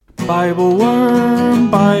Bible Worm,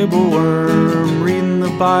 reading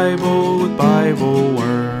the Bible with Bible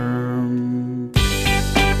Worm.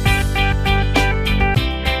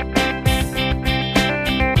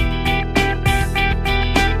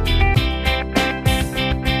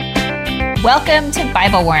 Welcome to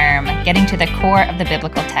Bible Worm, getting to the core of the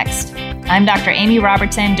biblical text. I'm Dr. Amy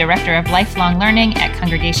Robertson, Director of Lifelong Learning at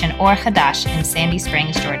Congregation Or Hadash in Sandy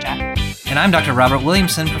Springs, Georgia. And I'm Dr. Robert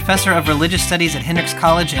Williamson, Professor of Religious Studies at Hendrix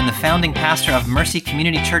College and the founding pastor of Mercy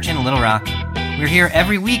Community Church in Little Rock. We're here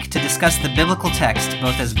every week to discuss the biblical text,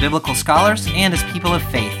 both as biblical scholars and as people of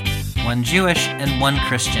faith, one Jewish and one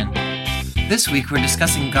Christian. This week we're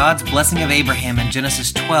discussing God's blessing of Abraham in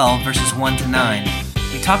Genesis 12, verses 1 to 9.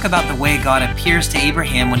 We talk about the way God appears to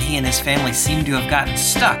Abraham when he and his family seem to have gotten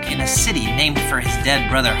stuck in a city named for his dead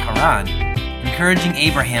brother Haran, encouraging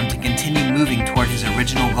Abraham to continue moving toward his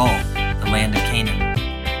original goal, the land of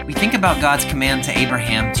Canaan. We think about God's command to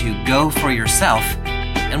Abraham to go for yourself,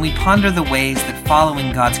 and we ponder the ways that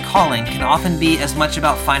following God's calling can often be as much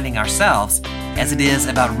about finding ourselves as it is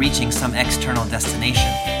about reaching some external destination.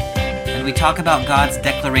 And we talk about God's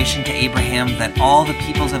declaration to Abraham that all the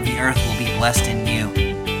peoples of the earth will be blessed in you.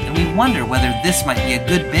 And we wonder whether this might be a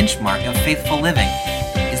good benchmark of faithful living.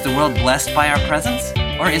 Is the world blessed by our presence,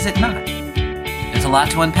 or is it not? There's a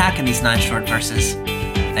lot to unpack in these 9 short verses.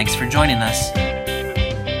 Thanks for joining us.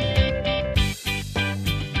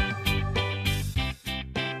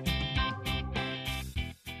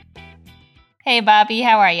 Hey, Bobby,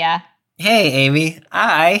 how are ya? Hey, Amy.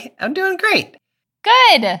 I'm doing great.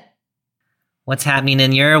 Good. What's happening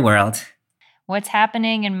in your world? What's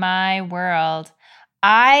happening in my world?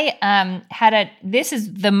 This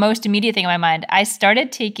is the most immediate thing in my mind. I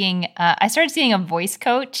started seeing a voice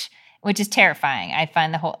coach, which is terrifying. I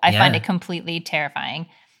find it completely terrifying.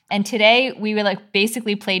 And today we were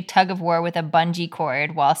basically played tug of war with a bungee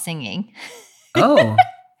cord while singing. Oh.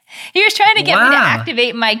 He was trying to get me to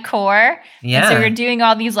activate my core. Yeah. And so we were doing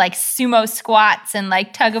all these sumo squats and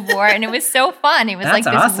tug of war. And it was so fun. It was That's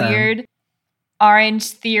this awesome. weird Orange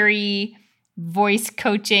Theory voice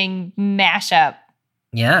coaching mashup.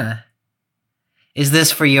 Yeah. Is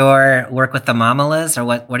this for your work with the Mamalas, or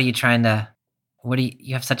what are you trying to...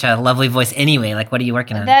 you have such a lovely voice anyway. What are you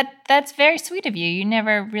working on? That's very sweet of you. You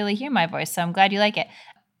never really hear my voice, so I'm glad you like it.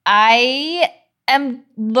 I am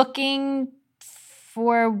looking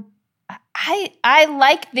for... I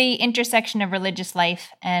like the intersection of religious life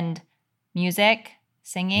and music,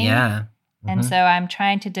 singing. Yeah. Mm-hmm. And so I'm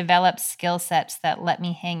trying to develop skill sets that let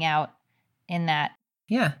me hang out in that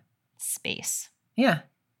space. Yeah.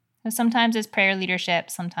 So sometimes it's prayer leadership,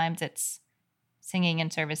 sometimes it's singing in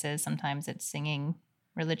services, sometimes it's singing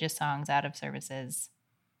religious songs out of services.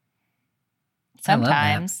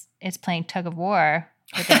 Sometimes it's playing tug of war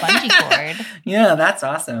with a bungee cord. Yeah, that's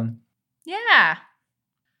awesome. Yeah.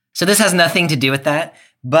 So this has nothing to do with that,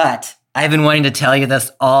 but I've been wanting to tell you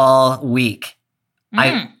this all week.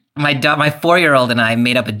 My 4-year-old and I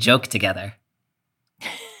made up a joke together.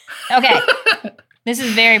 Okay. This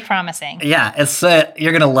is very promising. Yeah, it's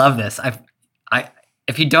you're gonna love this.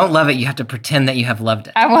 If you don't love it, you have to pretend that you have loved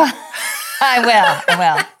it. I will.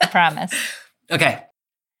 I promise. Okay.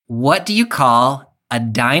 What do you call a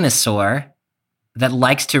dinosaur that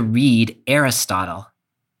likes to read Aristotle?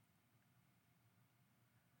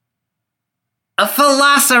 A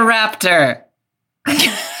velociraptor.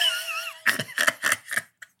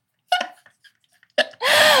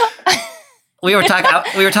 We were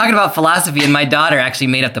talking about philosophy, and my daughter actually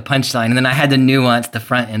made up the punchline, and then I had to nuance the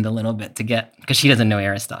front end a little bit because she doesn't know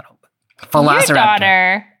Aristotle. Velociraptor. Your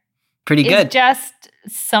daughter, pretty good. Is just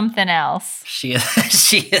something else. She is.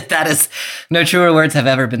 That is, no truer words have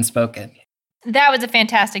ever been spoken. That was a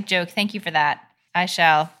fantastic joke. Thank you for that. I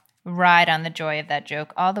shall ride on the joy of that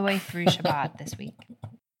joke all the way through Shabbat this week.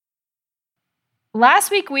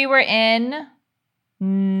 Last week we were in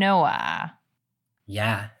Noah.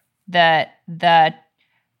 Yeah. The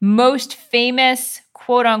most famous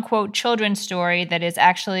quote-unquote children's story that is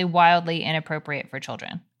actually wildly inappropriate for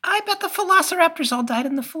children. I bet the velociraptors all died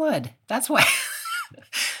in the flood. That's why.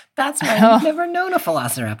 I've never known a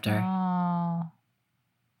velociraptor. Oh.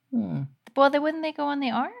 Well, wouldn't they go on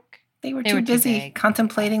the ark? They were too busy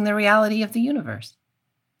contemplating the reality of the universe.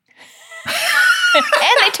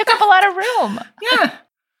 And they took up a lot of room. Yeah.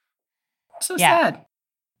 So sad.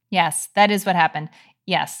 Yes, that is what happened.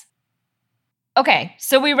 Yes. Okay,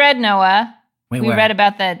 so we read Noah. We read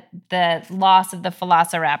about the loss of the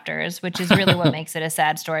velociraptors, which is really what makes it a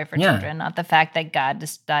sad story for children, not the fact that God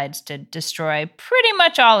decides to destroy pretty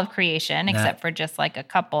much all of creation, except for just a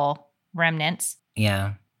couple remnants.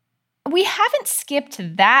 Yeah. We haven't skipped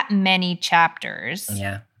that many chapters.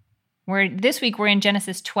 Yeah. This week we're in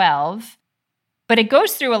Genesis 12, but it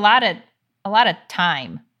goes through a lot of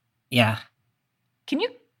time. Yeah. Can you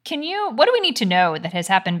what do we need to know that has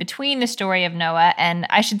happened between the story of Noah and,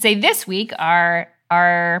 I should say, this week our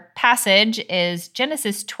passage is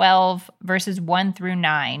Genesis 12 verses 1 through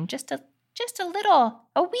 9. Just a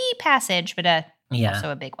wee passage, but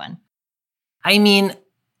also a big one. I mean,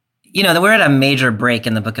 we're at a major break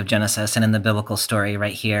in the book of Genesis and in the biblical story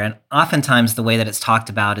right here. And oftentimes the way that it's talked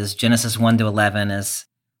about is Genesis 1 to 11 is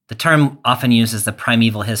the term often used as the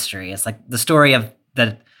primeval history. It's like the story of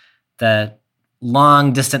the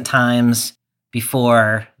long distant times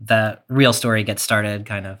before the real story gets started,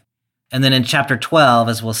 kind of. And then in chapter 12,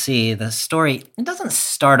 as we'll see, the story, it doesn't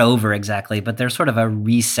start over exactly, but there's sort of a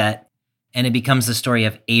reset, and it becomes the story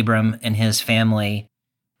of Abram and his family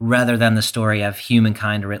rather than the story of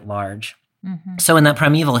humankind writ large. Mm-hmm. So in that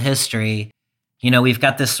primeval history, we've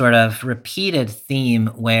got this sort of repeated theme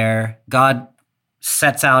where God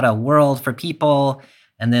sets out a world for people,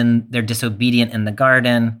 and then they're disobedient in the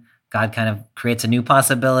garden. God kind of creates a new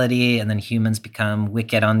possibility, and then humans become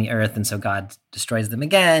wicked on the earth, and so God destroys them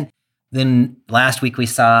again. Then last week we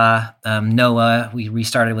saw Noah. We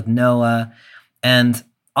restarted with Noah. And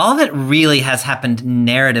all of it really has happened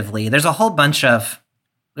narratively.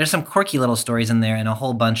 There's some quirky little stories in there and a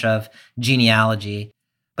whole bunch of genealogy.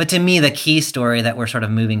 But to me, the key story that we're sort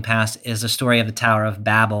of moving past is the story of the Tower of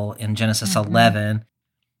Babel in Genesis 11,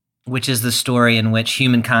 which is the story in which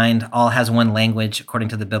humankind all has one language according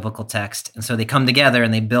to the biblical text. And so they come together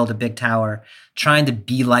and they build a big tower, trying to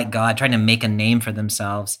be like God, trying to make a name for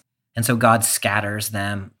themselves. And so God scatters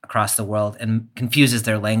them across the world and confuses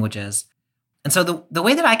their languages. And so the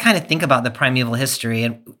way that I kind of think about the primeval history,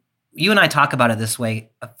 and you and I talk about it this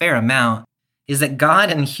way a fair amount, is that God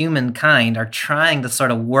and humankind are trying to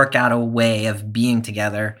sort of work out a way of being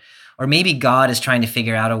together. Or maybe God is trying to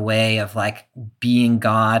figure out a way of like being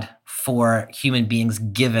God for human beings,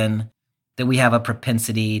 given that we have a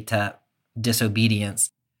propensity to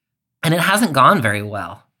disobedience. And it hasn't gone very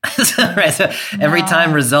well. So every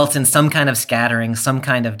time results in some kind of scattering, some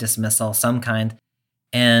kind of dismissal,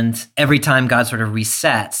 and every time God sort of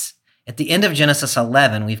resets. At the end of Genesis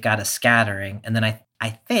 11, we've got a scattering. And then I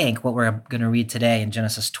think what we're going to read today in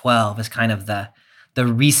Genesis 12 is kind of the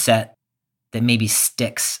reset that maybe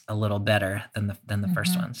sticks a little better than the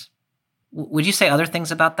first ones. Would you say other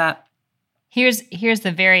things about that? Here's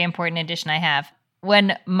the very important addition I have.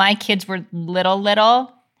 When my kids were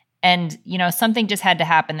little, and something just had to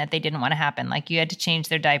happen that they didn't want to happen, like you had to change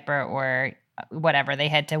their diaper or whatever, they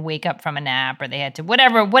had to wake up from a nap, or they had to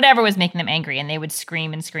whatever was making them angry, and they would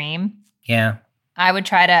scream and scream. Yeah. I would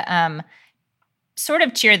try to sort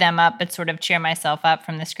of cheer them up, but sort of cheer myself up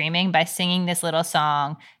from the screaming by singing this little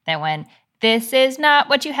song that went, "This is not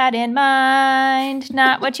what you had in mind,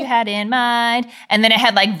 not what you had in mind." And then it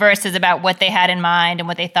had like verses about what they had in mind and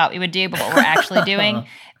what they thought we would do, but what we're actually doing.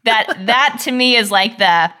 That to me is like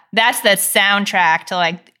that's the soundtrack to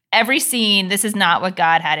like every scene. This is not what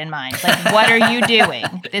God had in mind. Like, what are you doing?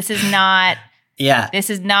 This is not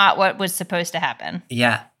what was supposed to happen.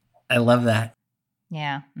 Yeah. I love that.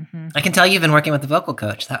 Yeah. Mm-hmm. I can tell you've been working with the vocal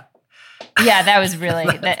coach. Yeah, that was really,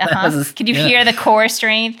 could you hear the core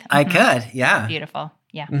strength? Mm-hmm. I could. Yeah. Beautiful.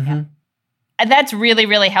 Yeah. Mm-hmm. Yeah. And that's really,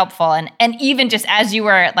 really helpful. And even just as you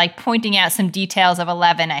were like pointing out some details of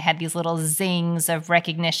 11, I had these little zings of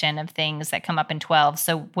recognition of things that come up in 12.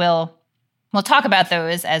 So we'll talk about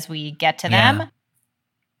those as we get to them.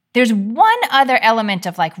 There's one other element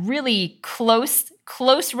of like really close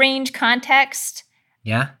range context.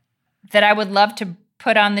 Yeah. That I would love to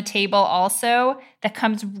put on the table also, that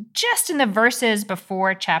comes just in the verses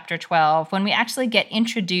before chapter 12, when we actually get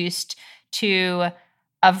introduced to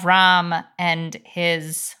Avram and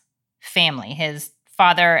his family, his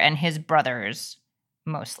father and his brothers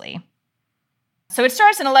mostly. So it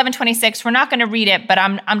starts in 11:26. We're not going to read it, but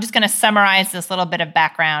I'm just going to summarize this little bit of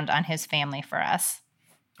background on his family for us.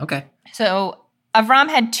 Okay. So Avram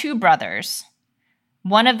had two brothers.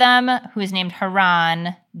 One of them, who is named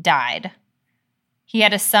Haran, died. He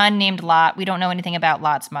had a son named Lot. We don't know anything about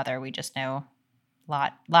Lot's mother. We just know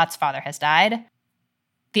Lot's father has died.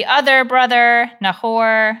 The other brother,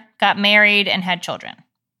 Nahor, got married and had children.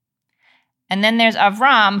 And then there's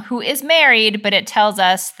Avram, who is married, but it tells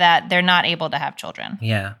us that they're not able to have children.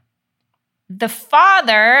 Yeah. The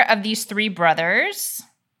father of these three brothers,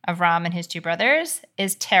 Avram and his two brothers,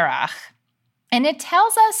 is Terach. And it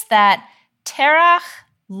tells us that Terach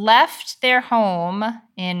left their home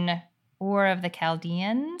in Ur of the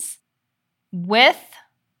Chaldeans with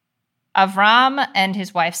Avram and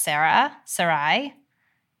his wife Sarai,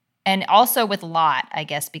 and also with Lot, I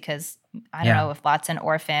guess, because I don't know if Lot's an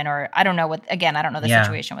orphan, or I don't know I don't know the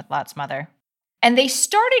situation with Lot's mother. And they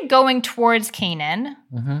started going towards Canaan,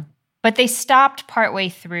 but they stopped partway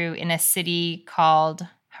through in a city called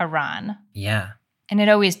Haran. Yeah. And it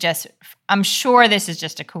always I'm sure this is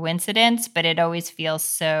just a coincidence, but it always feels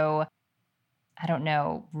so, I don't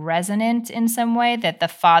know, resonant in some way that the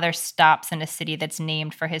father stops in a city that's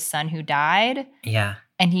named for his son who died. Yeah.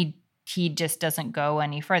 And he just doesn't go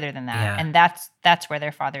any further than that. Yeah. And that's where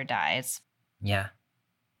their father dies. Yeah.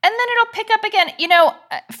 And then it'll pick up again. You know,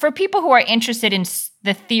 for people who are interested in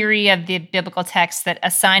the theory of the biblical texts that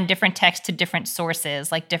assign different texts to different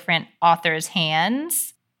sources, like different authors'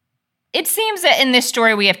 hands, it seems that in this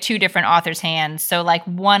story we have two different authors' hands. So like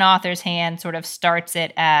one author's hand sort of starts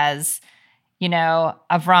it as, you know,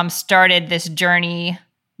 Avram started this journey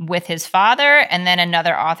with his father, and then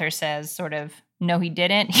another author says sort of, no, he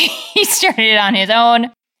didn't. He started it on his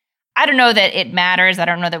own. I don't know that it matters. I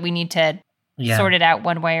don't know that we need to sort it out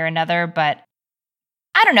one way or another, but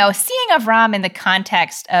I don't know. Seeing Avram in the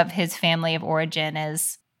context of his family of origin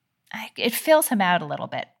it fills him out a little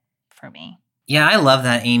bit for me. Yeah, I love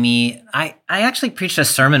that, Amy. I actually preached a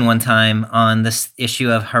sermon one time on this issue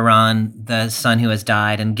of Haran, the son who has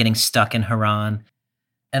died, and getting stuck in Haran.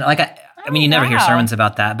 And like, I mean, you never hear sermons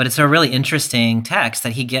about that, but it's a really interesting text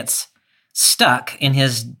that he gets stuck in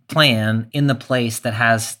his plan in the place that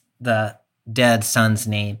has the dead son's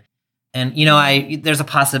name. And, you know, there's a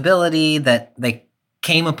possibility that they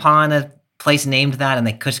came upon a place named that and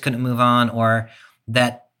they just couldn't move on, or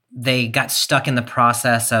that they got stuck in the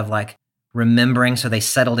process of like remembering, so they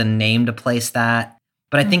settled and named a place that.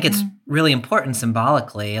 But I think it's really important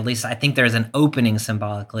symbolically, at least I think there's an opening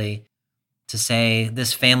symbolically to say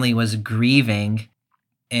this family was grieving,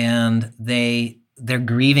 and they're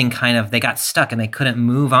grieving kind of, they got stuck and they couldn't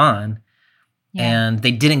move on, and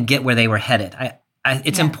they didn't get where they were headed.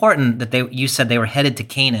 It's important that you said they were headed to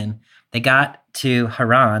Canaan. They got to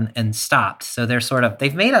Haran and stopped. So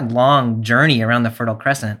they've made a long journey around the Fertile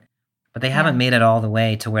Crescent, but they haven't made it all the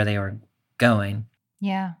way to where they were going.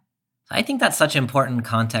 Yeah. I think that's such important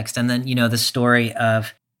context. And then, you know, the story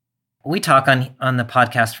of, we talk on the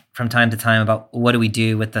podcast from time to time about what do we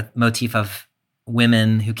do with the motif of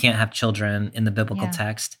women who can't have children in the biblical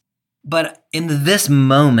text. But in this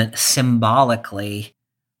moment, symbolically,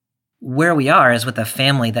 where we are is with a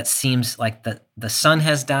family that seems like the son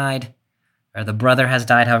has died, or the brother has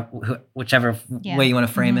died, whichever way you want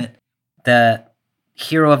to frame it. The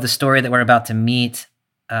hero of the story that we're about to meet,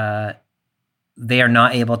 they are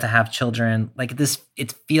not able to have children. Like this,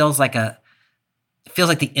 it feels like the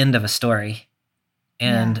end of a story,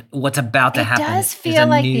 and what's about to happen. It does feel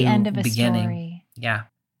like the end of a story. Yeah,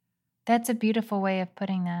 that's a beautiful way of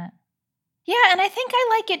putting that. Yeah, and I think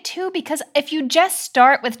I like it too, because if you just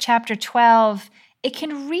start with chapter 12, it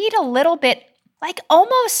can read a little bit like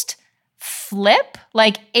almost flip.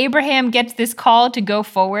 Like Abraham gets this call to go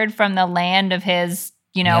forward from the land of his,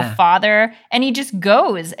 father, and he just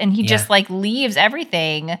goes, and he just like leaves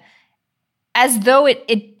everything as though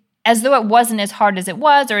it wasn't as hard as it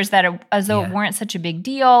was, or as though it weren't such a big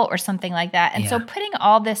deal or something like that. And so putting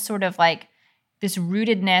all this sort of like this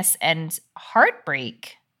rootedness and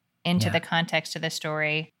heartbreak into the context of the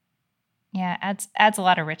story, adds a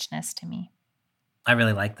lot of richness to me. I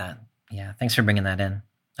really like that. Yeah, thanks for bringing that in.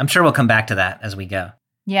 I'm sure we'll come back to that as we go.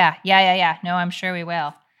 Yeah. No, I'm sure we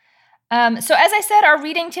will. So as I said, our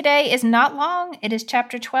reading today is not long. It is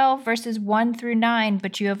chapter 12, verses 1 through 9,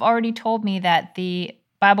 but you have already told me that the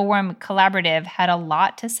Bible Worm Collaborative had a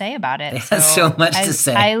lot to say about it. It has so much to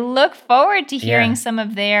say. I look forward to hearing some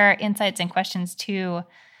of their insights and questions too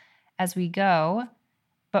as we go.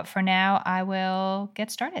 But for now, I will get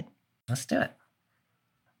started. Let's do it.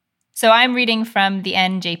 So I'm reading from the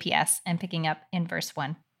NJPS and picking up in verse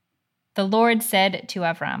 1. The Lord said to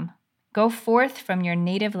Avram, "Go forth from your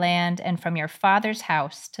native land and from your father's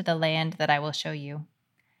house to the land that I will show you.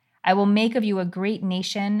 I will make of you a great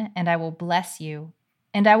nation, and I will bless you.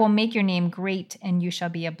 And I will make your name great, and you shall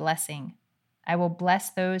be a blessing. I will bless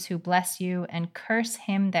those who bless you, and curse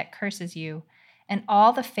him that curses you, and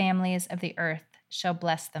all the families of the earth shall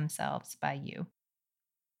bless themselves by you."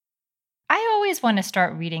 I always want to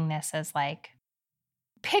start reading this as like,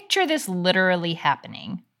 picture this literally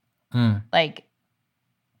happening. Like,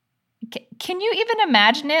 can you even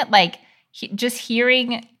imagine it? Like, just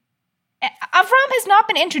hearing, Avram has not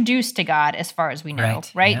been introduced to God as far as we know,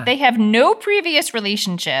 right? Yeah. They have no previous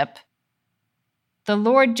relationship. The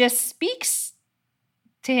Lord just speaks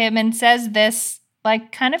to him and says this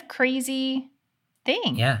like kind of crazy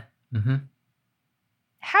thing. Yeah. Mm-hmm.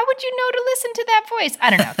 How would you know to listen to that voice? I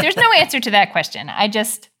don't know. There's no answer to that question.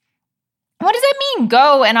 What does that mean?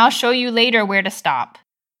 Go and I'll show you later where to stop.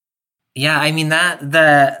 Yeah, I mean that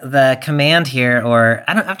the command here, or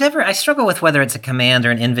I struggle with whether it's a command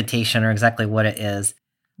or an invitation or exactly what it is.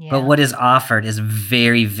 Yeah. But what is offered is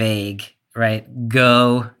very vague, right?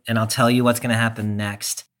 Go and I'll tell you what's going to happen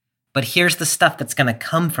next. But here's the stuff that's going to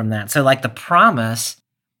come from that. So like the promise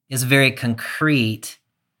is very concrete.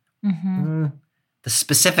 Mm-hmm. The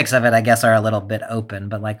specifics of it, I guess, are a little bit open,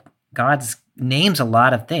 but like God's names a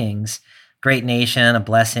lot of things. Great nation, a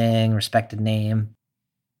blessing, respected name.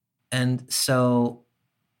 And so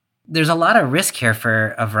there's a lot of risk here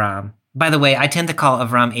for Avram. By the way, I tend to call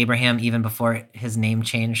Avram Abraham even before his name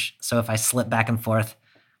change. So if I slip back and forth,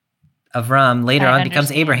 Avram later on becomes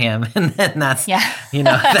Abraham. And then that's,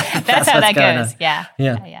 that's how that goes. Yeah.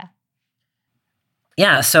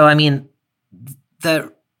 Yeah. So, I mean,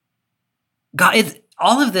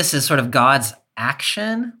 all of this is sort of God's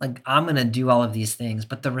action. Like, I'm going to do all of these things.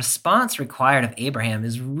 But the response required of Abraham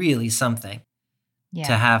is really something.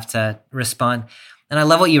 To have to respond. And I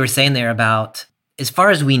love what you were saying there about, as far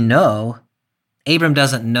as we know, Abram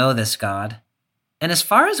doesn't know this God. And as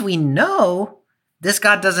far as we know, this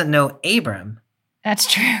God doesn't know Abram. That's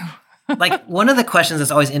true. Like, one of the questions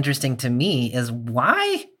that's always interesting to me is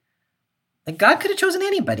why? Like, God could have chosen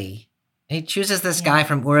anybody. He chooses this guy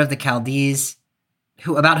from Ur of the Chaldees,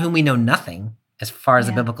 about whom we know nothing as far as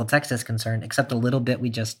the biblical text is concerned, except a little bit we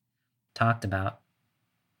just talked about.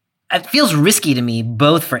 It feels risky to me,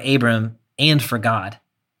 both for Abram and for God,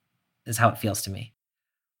 is how it feels to me.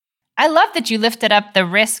 I love that you lifted up the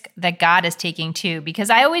risk that God is taking too, because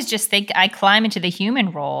I always just think I climb into the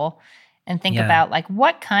human role and think about like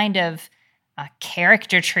what kind of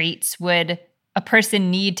character traits would a person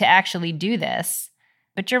need to actually do this.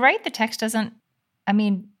 But you're right, the text doesn't. I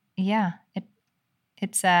mean,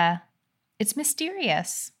 it's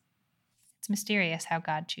mysterious. It's mysterious how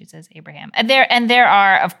God chooses Abraham. And there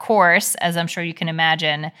are, of course, as I'm sure you can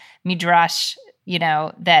imagine, midrash,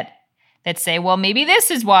 that say, well, maybe this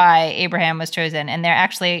is why Abraham was chosen. And they're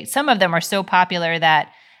actually, some of them are so popular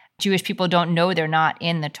that Jewish people don't know they're not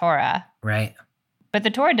in the Torah. Right. But the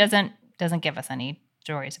Torah doesn't give us any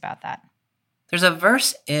stories about that. There's a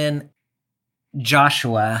verse in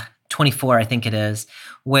Joshua 24, I think it is,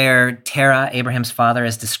 where Terah, Abraham's father,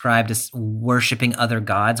 is described as worshiping other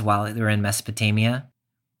gods while they were in Mesopotamia.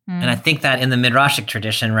 And I think that in the Midrashic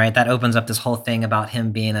tradition, right, that opens up this whole thing about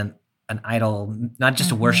him being an idol, not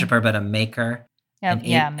just a worshiper, but a maker.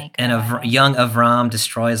 Maker. And young Avram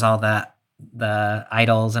destroys all the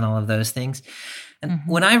idols and all of those things. And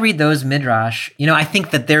when I read those Midrash, I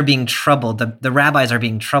think that they're being troubled. The rabbis are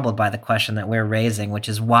being troubled by the question that we're raising, which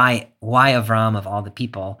is why Avram of all the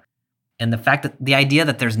people? And the fact that the idea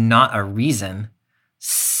that there's not a reason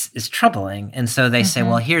is troubling. And so they say,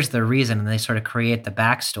 well, here's the reason. And they sort of create the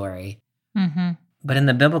backstory. But in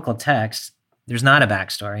the biblical text, there's not a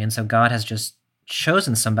backstory. And so God has just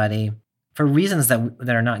chosen somebody for reasons that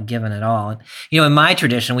are not given at all. In my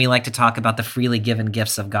tradition, we like to talk about the freely given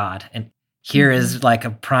gifts of God. And here is like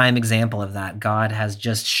a prime example of that. God has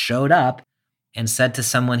just showed up and said to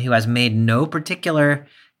someone who has made no particular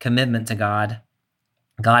commitment to God,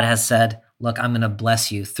 God has said, look, I'm going to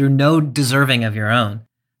bless you through no deserving of your own.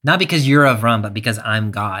 Not because you're Avram, but because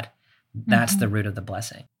I'm God. That's the root of the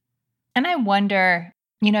blessing. And I wonder,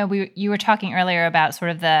 you were talking earlier about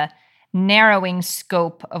sort of the narrowing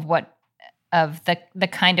scope of the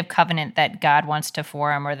kind of covenant that God wants to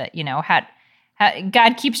form, or that, how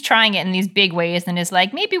God keeps trying it in these big ways and is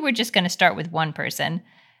like, maybe we're just going to start with one person.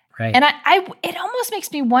 Right. And it almost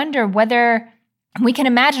makes me wonder whether we can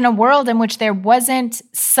imagine a world in which there wasn't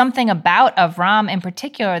something about Avram in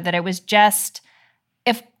particular, that it was just,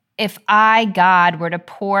 if I, God, were to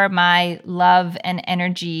pour my love and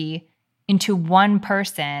energy into one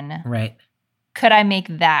person, right, could I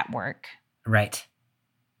make that work? Right.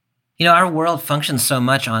 Our world functions so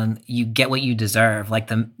much on you get what you deserve, like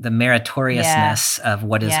the meritoriousness of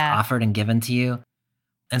what is offered and given to you.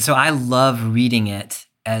 And so I love reading it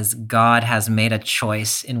as God has made a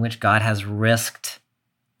choice in which God has risked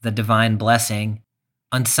the divine blessing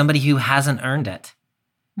on somebody who hasn't earned it.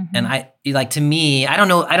 And to me, I don't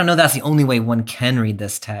know that's the only way one can read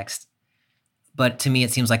this text, but to me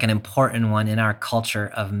it seems like an important one in our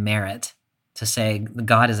culture of merit, to say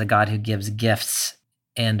God is a God who gives gifts,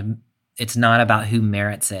 and it's not about who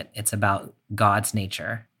merits it. It's about God's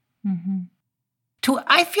nature.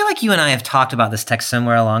 I feel like you and I have talked about this text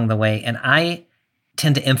somewhere along the way, and I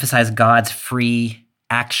tend to emphasize God's free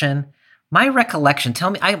action. My recollection, tell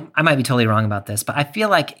me, I might be totally wrong about this, but I feel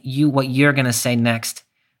like what you're going to say next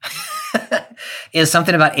is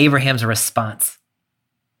something about Abraham's response.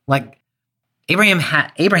 Like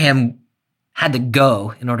Abraham had to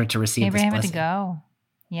go in order to receive Abraham this had to go.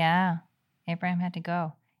 Yeah. Abraham had to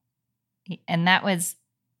go. And that was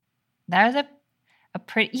a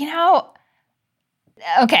pretty,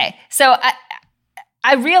 okay. So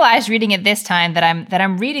I realized reading it this time that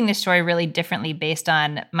I'm reading the story really differently based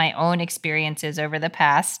on my own experiences over the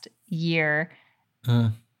past year.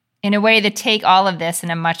 In a way that take all of this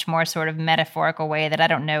in a much more sort of metaphorical way that I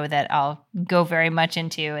don't know that I'll go very much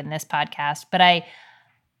into in this podcast. But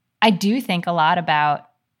I do think a lot about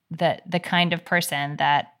the kind of person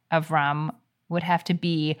that Avram would have to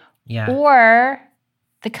be, or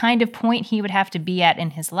the kind of point he would have to be at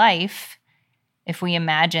in his life if we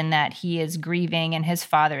imagine that he is grieving and his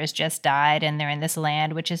father has just died and they're in this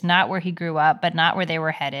land, which is not where he grew up, but not where they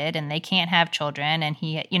were headed, and they can't have children. And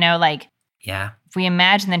he, if we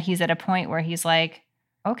imagine that he's at a point where he's like,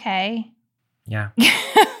 okay,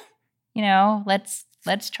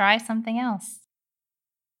 let's try something else.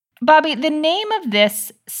 Bobby, the name of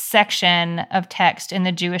this section of text in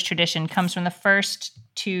the Jewish tradition comes from the first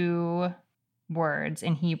two words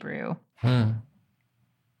in Hebrew.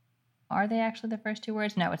 Are they actually the first two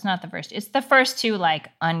words? No, it's not the first. It's the first two,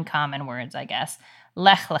 uncommon words, I guess.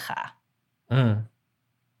 Lech lecha.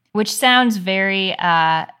 Which sounds very, it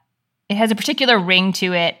has a particular ring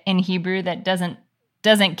to it in Hebrew that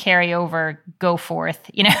doesn't carry over go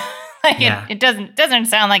forth, it doesn't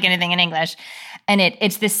sound like anything in English. And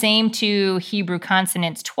it's the same two Hebrew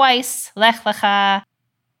consonants twice, lech lecha.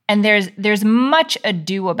 And there's much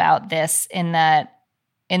ado about this in the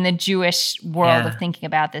Jewish world of thinking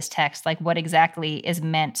about this text, like what exactly is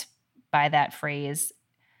meant by that phrase.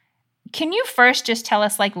 Can you first just tell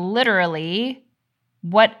us, literally,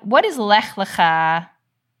 what does lech lecha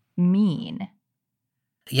mean?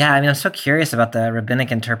 Yeah, I'm so curious about the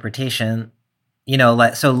rabbinic interpretation.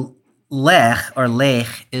 So lech or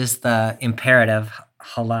lech is the imperative,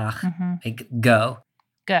 halach, go.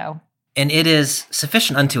 Go. And it is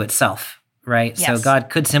sufficient unto itself, right? Yes. So God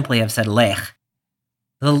could simply have said lech.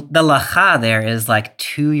 The lacha there is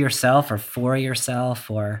to yourself or for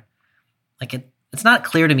yourself, or it's not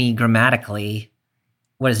clear to me grammatically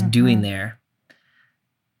what it's doing there,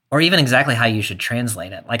 or even exactly how you should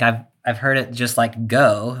translate it. I've heard it just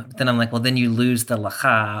go, but then I'm well, then you lose the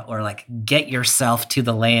lacha, or get yourself to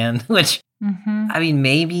the land, which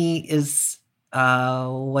maybe is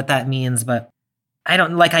what that means, but I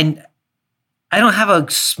don't I don't have a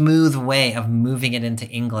smooth way of moving it into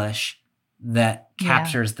English that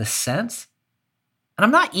captures the sense. And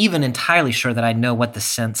I'm not even entirely sure that I know what the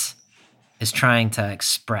sense is trying to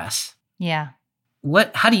express. Yeah.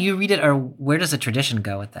 How do you read it, or where does the tradition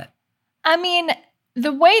go with that?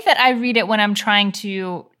 The way that I read it when I'm trying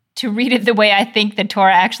to read it the way I think the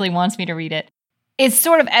Torah actually wants me to read it, is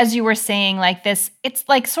sort of, as you were saying, this, it's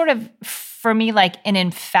sort of, for me, an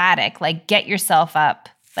emphatic, get yourself up,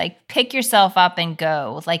 pick yourself up and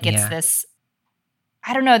go. It's this,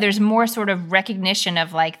 I don't know, there's more sort of recognition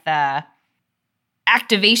of the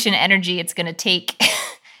activation energy it's going to take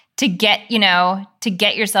to get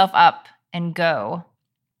yourself up and go.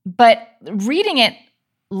 But reading it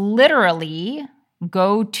literally,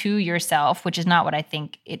 go to yourself, which is not what I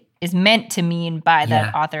think it is meant to mean by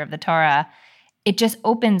the author of the Torah, it just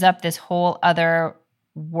opens up this whole other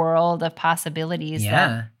world of possibilities.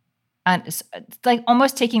 It's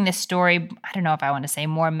almost taking this story, I don't know if I want to say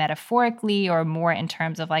more metaphorically or more in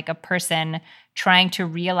terms of a person trying to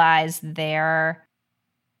realize their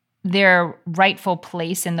rightful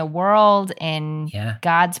place in the world, in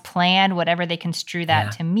God's plan, whatever they construe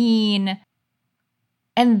that to mean.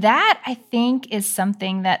 And that, I think, is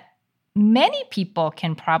something that many people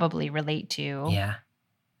can probably relate to. Yeah.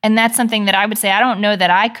 And that's something that I would say I don't know that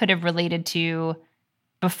I could have related to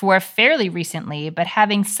before fairly recently, but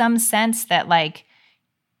having some sense that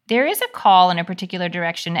there is a call in a particular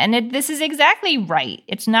direction, and this is exactly right.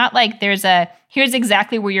 It's not there's here's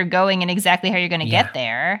exactly where you're going and exactly how you're going to get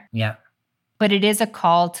there. Yeah. But it is a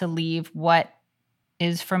call to leave what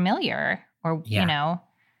is familiar, or,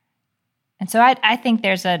 And so I think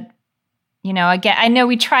there's again, I know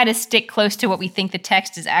we try to stick close to what we think the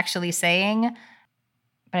text is actually saying,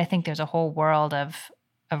 but I think there's a whole world of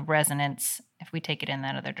resonance if we take it in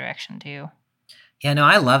that other direction too. Yeah, no,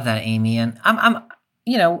 I love that, Amy. And I'm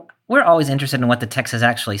we're always interested in what the text is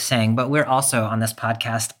actually saying, but we're also on this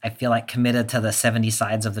podcast, I feel committed to the 70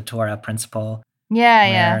 sides of the Torah principle.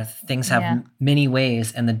 Where things have many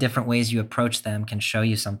ways, and the different ways you approach them can show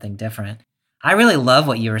you something different. I really love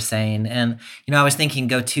what you were saying. And, I was thinking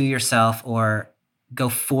go to yourself or go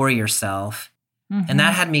for yourself. And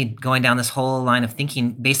that had me going down this whole line of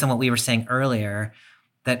thinking based on what we were saying earlier,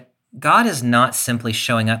 that God is not simply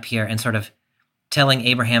showing up here and sort of telling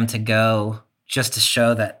Abraham to go just to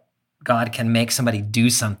show that God can make somebody do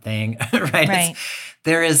something, right? Right.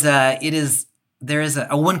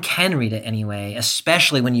 One can read it anyway,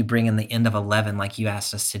 especially when you bring in the end of 11, like you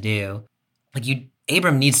asked us to do.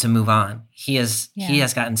 Abram needs to move on. He has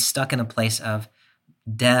gotten stuck in a place of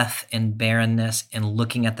death and barrenness and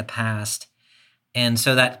looking at the past. And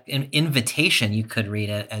so that an invitation, you could read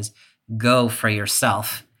it as go for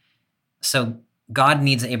yourself. So God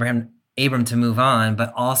needs Abram to move on,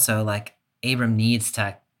 but also like Abram needs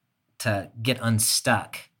to get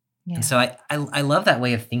unstuck. Yeah. And so I love that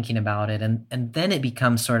way of thinking about it. And then it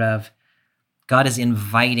becomes sort of God is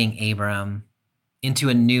inviting Abram into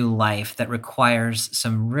a new life that requires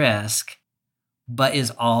some risk, but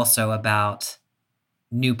is also about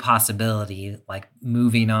new possibility, like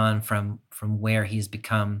moving on from where he's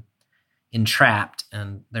become entrapped,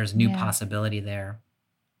 and there's new possibility there.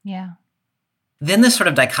 Yeah. Then this sort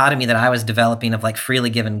of dichotomy that I was developing of like freely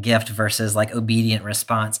given gift versus like obedient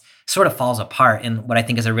response sort of falls apart in what I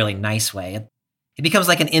think is a really nice way. It becomes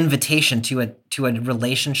like an invitation to a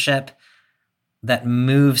relationship that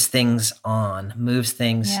moves things on, moves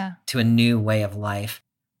things to a new way of life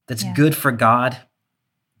that's good for God,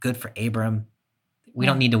 good for Abram. We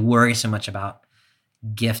don't need to worry so much about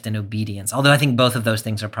gift and obedience, although I think both of those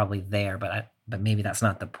things are probably there, but maybe that's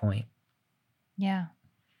not the point. Yeah.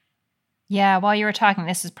 Yeah, while you were talking,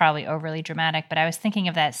 this is probably overly dramatic, but I was thinking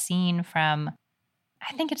of that scene from,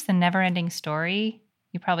 I think it's The Never-Ending Story.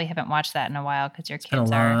 You probably haven't watched that in a while because your kids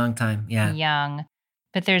are a long time. Yeah. Young.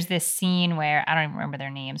 But there's this scene where, I don't even remember their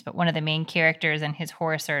names, but one of the main characters and his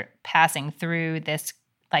horse are passing through this,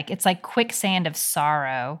 like, it's like quicksand of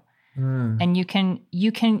sorrow. And you can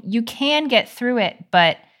get through it,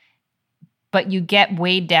 but you get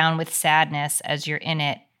weighed down with sadness as you're in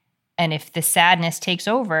it. And if the sadness takes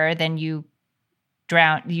over, then you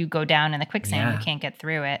drown, you go down in the quicksand, you can't get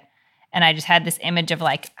through it. And I just had this image of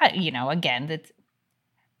like, again, that's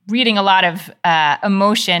reading a lot of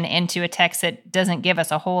emotion into a text that doesn't give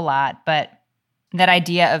us a whole lot, but that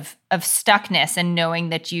idea of stuckness and knowing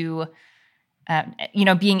that you,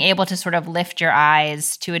 being able to sort of lift your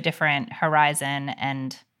eyes to a different horizon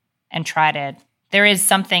and try to, there is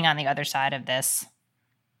something on the other side of this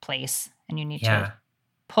place, and you need to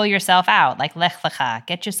pull yourself out, like lech lecha,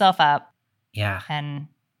 get yourself up, and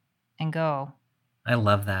go. I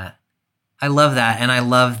love that. And I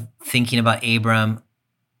love thinking about Abram.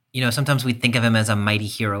 Sometimes we think of him as a mighty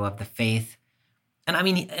hero of the faith, and I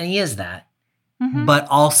mean, he is that. Mm-hmm. But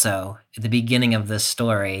also, at the beginning of this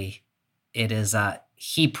story, it is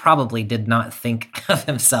he probably did not think of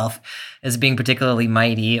himself as being particularly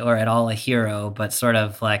mighty or at all a hero, but sort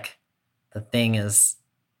of like the thing is,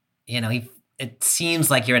 it seems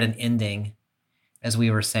like you're at an ending, as we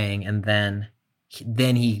were saying, and then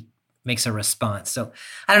he makes a response. So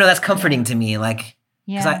I don't know, that's comforting to me, like,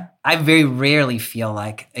 because I very rarely feel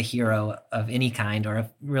like a hero of any kind or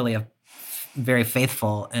really a very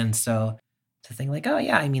faithful. And so to think like, oh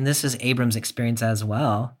yeah, I mean, this is Abram's experience as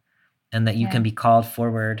well. And that you can be called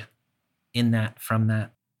forward in that, from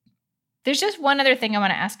that. There's just one other thing I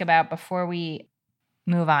want to ask about before we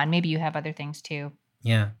move on. Maybe you have other things too.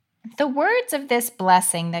 Yeah. The words of this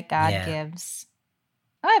blessing that God gives.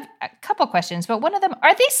 I have a couple questions, but one of them,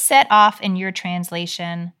 are they set off in your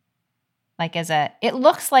translation? Like it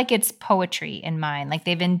looks like it's poetry in mine. Like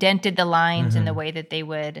they've indented the lines in the way that they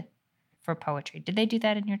would for poetry. Did they do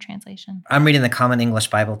that in your translation? I'm reading the Common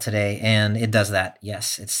English Bible today, and it does that.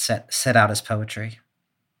 Yes, it's set out as poetry.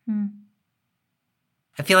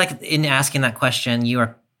 I feel like in asking that question, you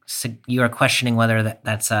are questioning whether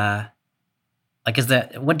that's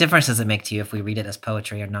what difference does it make to you if we read it as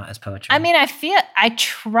poetry or not as poetry? I mean, I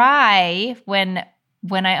try when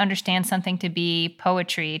I understand something to be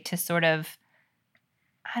poetry to sort of,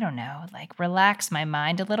 I don't know, like relax my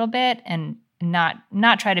mind a little bit and not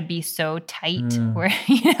try to be so tight where,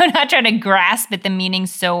 not try to grasp at the meaning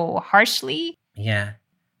so harshly. Yeah.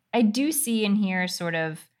 I do see in here sort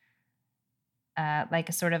of like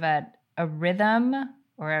a sort of a rhythm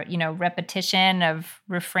or, repetition of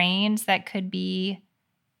refrains that could be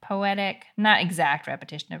poetic. Not exact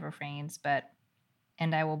repetition of refrains, but,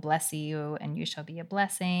 and I will bless you and you shall be a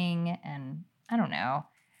blessing. And I don't know.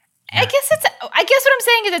 I guess what I'm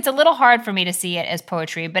saying is it's a little hard for me to see it as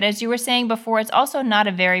poetry, but as you were saying before, it's also not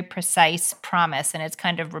a very precise promise and it's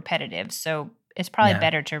kind of repetitive. So it's probably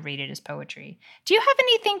better to read it as poetry. Do you have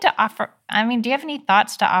anything to offer? I mean, do you have any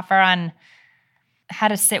thoughts to offer on how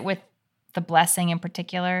to sit with the blessing in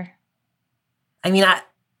particular? I mean,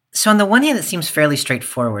 so on the one hand, it seems fairly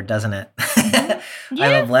straightforward, doesn't it? I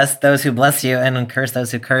will bless those who bless you and curse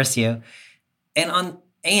those who curse you. And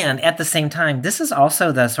And at the same time, this is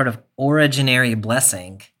also the sort of originary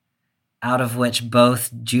blessing out of which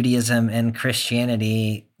both Judaism and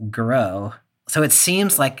Christianity grow. So it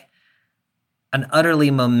seems like an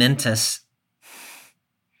utterly momentous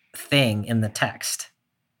thing in the text.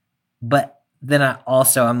 But then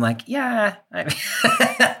I'm like, yeah,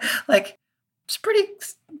 like it's pretty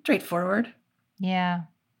straightforward. Yeah.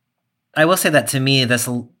 I will say that to me, this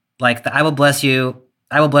like I will bless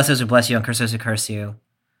those who bless you and curse those who curse you.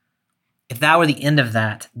 If that were the end of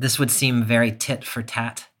that, this would seem very tit for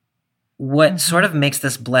tat. What sort of makes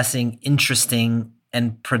this blessing interesting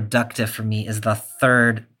and productive for me is the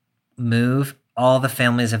third move, all the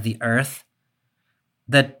families of the earth.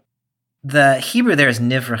 The Hebrew there is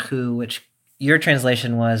nivrachu, which your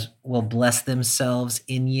translation was will bless themselves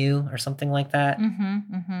in you or something like that.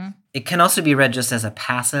 It can also be read just as a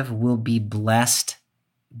passive, will be blessed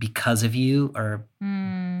because of you or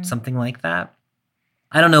something like that.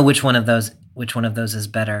 I don't know which one of those is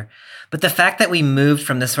better. But the fact that we moved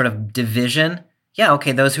from this sort of division, yeah,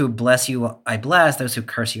 okay, those who bless you, I bless. Those who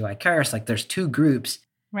curse you, I curse. Like there's two groups.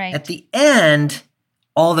 Right. At the end,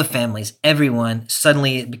 all the families, everyone,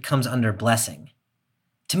 suddenly it becomes under blessing.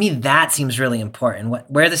 To me, that seems really important.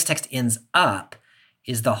 Where this text ends up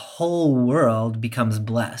is the whole world becomes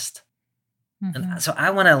blessed. And so I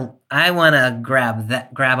want to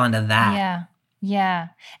grab onto that. Yeah. Yeah.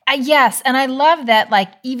 Yes. And I love that, like,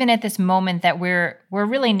 even at this moment that we're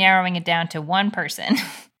really narrowing it down to one person.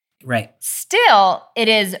 Right. Still, it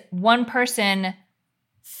is one person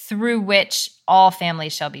through which all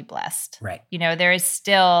families shall be blessed. Right. There is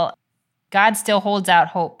still, God still holds out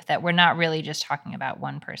hope that we're not really just talking about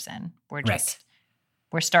one person. We're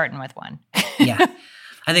starting with one. Yeah.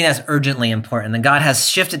 I think that's urgently important. And God has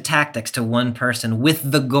shifted tactics to one person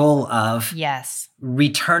with the goal of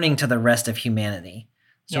returning to the rest of humanity.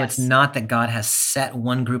 So it's not that God has set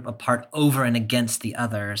one group apart over and against the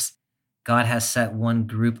others. God has set one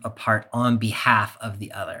group apart on behalf of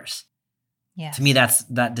the others. Yes. To me,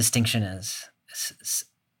 that distinction is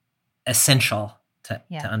essential to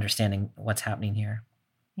understanding what's happening here.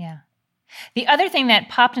 Yeah. The other thing that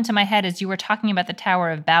popped into my head as you were talking about the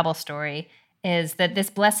Tower of Babel story is that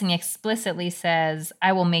this blessing explicitly says,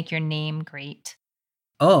 I will make your name great.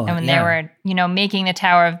 Oh, and when they were, making the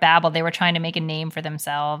Tower of Babel, they were trying to make a name for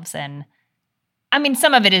themselves. And I mean,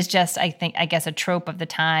 some of it is just, I guess, a trope of the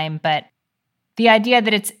time. But the idea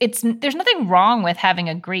that it's there's nothing wrong with having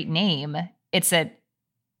a great name.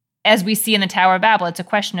 As we see in the Tower of Babel, it's a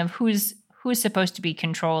question of who's supposed to be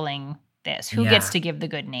controlling this, who gets to give the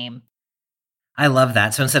good name. I love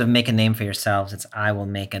that. So instead of make a name for yourselves, it's I will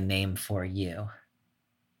make a name for you.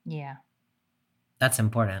 Yeah. That's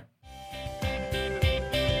important.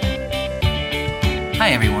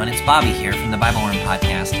 Hi, everyone. It's Bobby here from the Bible Worm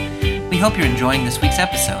Podcast. We hope you're enjoying this week's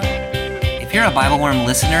episode. If you're a Bible Worm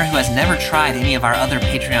listener who has never tried any of our other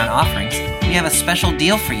Patreon offerings, we have a special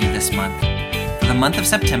deal for you this month. For the month of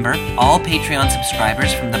September, all Patreon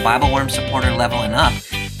subscribers from the Bible Worm supporter level and up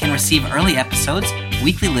can receive early episodes,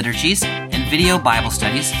 weekly liturgies, and video Bible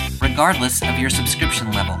studies, regardless of your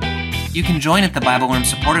subscription level. You can join at the Bible Worm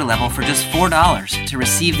supporter level for just $4 to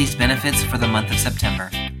receive these benefits for the month of September.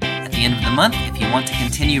 At the end of the month, if you want to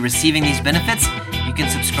continue receiving these benefits, you can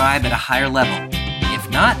subscribe at a higher level. If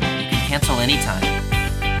not, you can cancel anytime.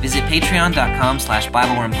 Visit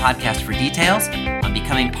patreon.com/BibleWormPodcast for details on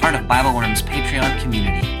becoming part of Bible Worm's Patreon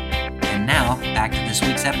community. And now, back to this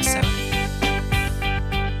week's episode.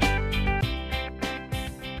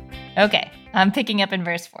 Okay, I'm picking up in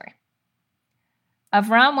verse 4.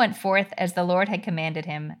 Avram went forth as the Lord had commanded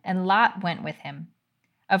him, and Lot went with him.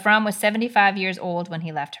 Avram was 75 years old when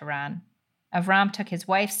he left Haran. Avram took his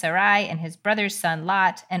wife Sarai and his brother's son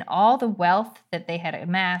Lot and all the wealth that they had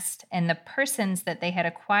amassed and the persons that they had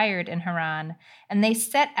acquired in Haran, and they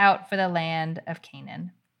set out for the land of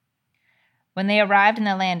Canaan. When they arrived in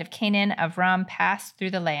the land of Canaan, Avram passed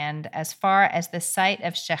through the land as far as the site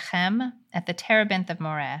of Shechem at the terebinth of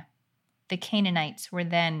Moreh. The Canaanites were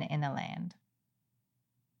then in the land.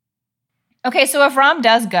 Okay, so Avram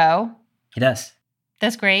does go. He does.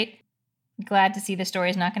 That's great. Glad to see the story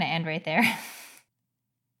is not going to end right there.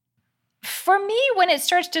 For me, when it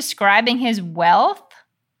starts describing his wealth,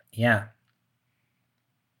 I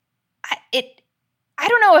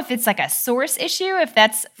don't know if it's like a source issue, if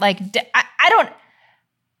that's like,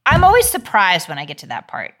 I'm always surprised when I get to that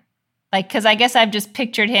part. Like, because I guess I've just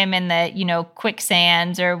pictured him in the,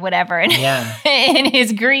 quicksands or whatever in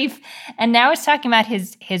his grief. And now it's talking about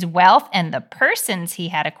his wealth and the persons he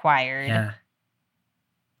had acquired. Yeah.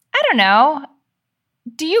 I don't know.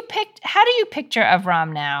 how do you picture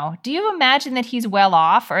Avram now? Do you imagine that he's well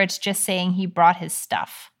off, or it's just saying he brought his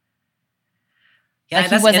stuff? Yeah,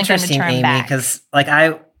 that's interesting, Amy, because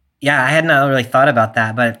I had not really thought about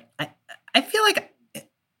that, but I feel like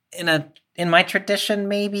in my tradition,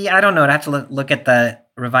 maybe, I don't know, I'd have to look at the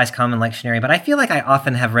Revised Common Lectionary, but I feel like I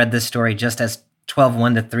often have read this story just as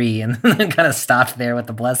 12:1-3 and then kind of stopped there with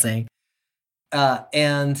the blessing.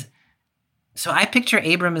 And so I picture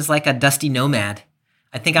Abram as like a dusty nomad.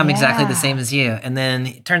 I think I'm exactly the same as you. And then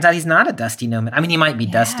it turns out he's not a dusty nomad. I mean, he might be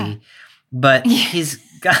dusty, but he's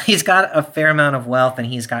got a fair amount of wealth, and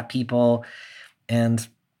he's got people and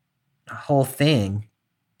a whole thing.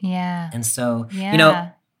 Yeah. And so,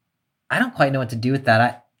 I don't quite know what to do with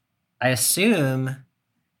that. I assume,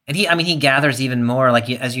 and he gathers even more, like,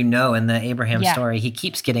 as you know, in the Abraham story, he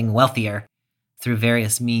keeps getting wealthier through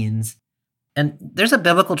various means. And there's a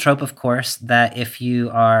biblical trope, of course, that if you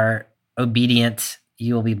are obedient,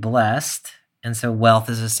 you will be blessed. And so wealth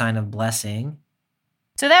is a sign of blessing.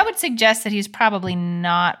 So that would suggest that he's probably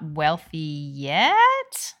not wealthy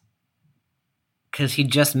yet? Because he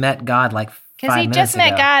just met God like 5 minutes ago. Because he just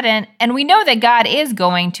met God, and we know that God is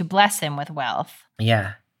going to bless him with wealth.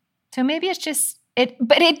 Yeah. So maybe it's just,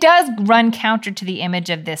 but it does run counter to the image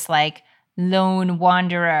of this like lone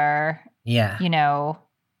wanderer,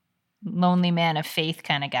 lonely man of faith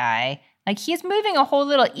kind of guy. Like, he's moving a whole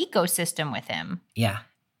little ecosystem with him. Yeah.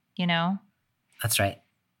 That's right.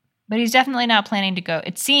 But he's definitely not planning to go.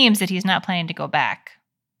 It seems that he's not planning to go back.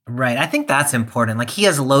 Right. I think that's important. Like, he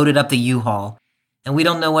has loaded up the U-Haul, and we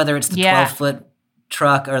don't know whether it's the 12-foot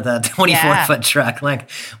truck or the 24-foot truck. Like,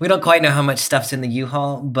 we don't quite know how much stuff's in the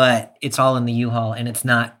U-Haul, but it's all in the U-Haul, and it's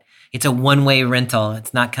a one-way rental.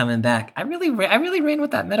 It's not coming back. I really ran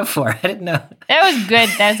with that metaphor. I didn't know. That was good.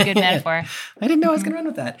 That was a good metaphor. I didn't know I was going to run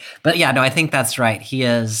with that. But yeah, no, I think that's right. He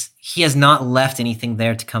has not left anything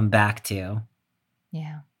there to come back to.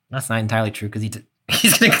 Yeah. That's not entirely true, because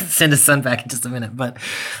he's going to send his son back in just a minute. But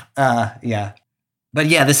yeah. But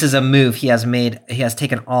yeah, this is a move he has made. He has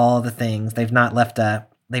taken all the things. They've not left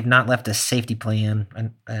a safety plan,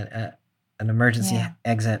 an emergency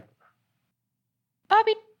exit.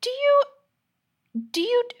 Bobby,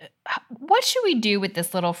 what should we do with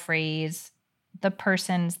this little phrase, the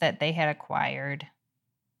persons that they had acquired?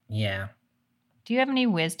 Yeah. Do you have any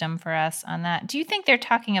wisdom for us on that? Do you think they're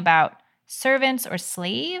talking about servants or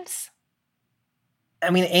slaves? I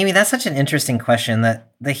mean, Amy, that's such an interesting question.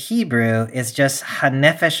 That the Hebrew is just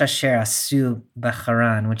hanefesh asher asu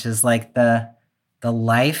b'Haran, which is like the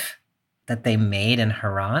life that they made in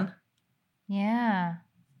Haran. Yeah.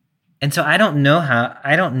 And so I don't know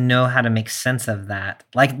how to make sense of that.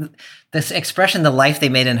 Like, this expression, the life they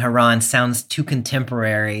made in Haran, sounds too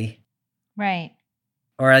contemporary. Right.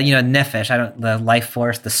 Or, nefesh, the life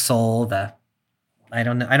force, the soul, I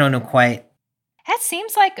don't know quite. That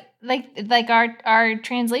seems like our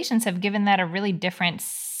translations have given that a really different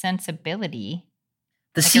sensibility.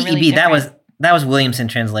 The CEB, really that was Williamson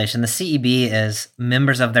translation. The CEB is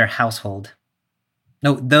members of their household.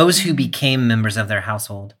 No, those who became members of their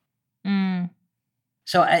household. Mm.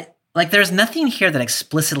 So there's nothing here that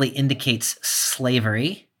explicitly indicates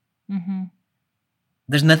slavery. Mm-hmm.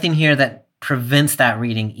 There's nothing here that prevents that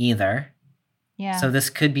reading either. Yeah. So this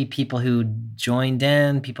could be people who joined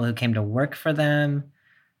in, people who came to work for them,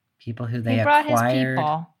 people who they acquired.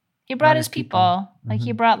 He brought his people. Mm-hmm. Like,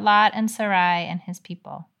 he brought Lot and Sarai and his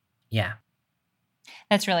people. Yeah.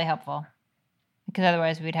 That's really helpful, because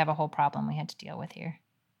otherwise we'd have a whole problem we had to deal with here.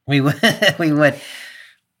 We would.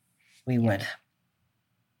 We would.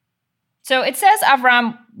 So it says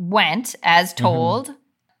Avram went as told.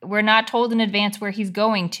 Mm-hmm. We're not told in advance where he's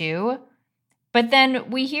going to. But then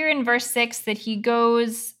we hear in verse 6 that he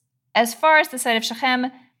goes as far as the site of Shechem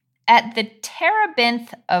at the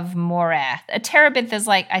terebinth of Moreh. A terebinth is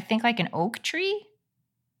I think an oak tree.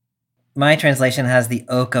 My translation has the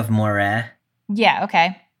oak of Moreh. Yeah,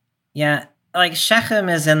 okay. Yeah, like Shechem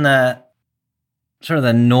is in the sort of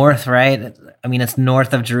the north, right? I mean, it's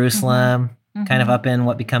north of Jerusalem, mm-hmm. kind of up in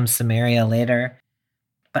what becomes Samaria later.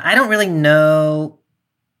 But I don't really know.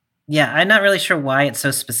 Yeah, I'm not really sure why it's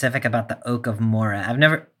so specific about the oak of Moreh. I've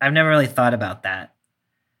never really thought about that.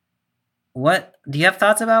 What do you have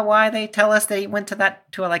thoughts about why they tell us that he went to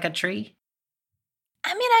a tree?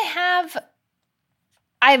 I mean,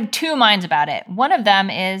 I have two minds about it. One of them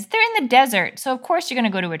is they're in the desert, so of course you're going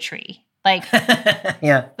to go to a tree.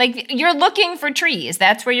 Yeah. Like, you're looking for trees.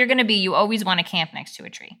 That's where you're going to be. You always want to camp next to a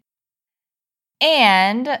tree.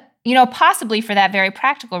 And, possibly for that very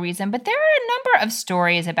practical reason, but there are a number of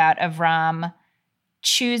stories about Avram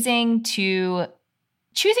choosing to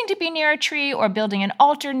choosing to be near a tree or building an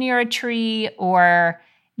altar near a tree or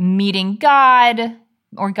meeting God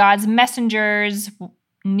or God's messengers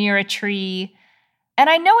near a tree. And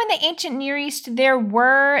I know in the ancient Near East, there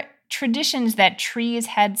were traditions that trees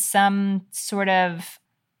had some sort of,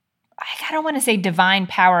 I don't want to say divine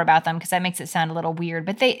power about them because that makes it sound a little weird,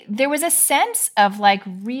 but there was a sense of like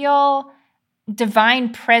real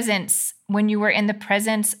divine presence when you were in the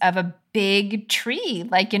presence of a big tree,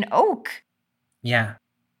 like an oak. Yeah.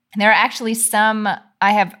 And there are actually some,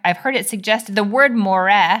 I've heard it suggested, the word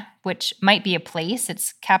moreh, which might be a place,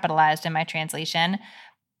 it's capitalized in my translation,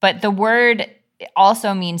 but the word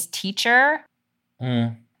also means teacher.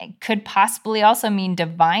 It could possibly also mean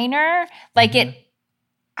diviner. Like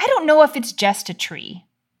I don't know if it's just a tree.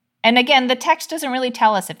 And again, the text doesn't really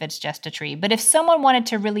tell us if it's just a tree, but if someone wanted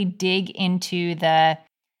to really dig into the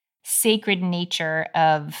sacred nature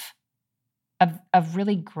of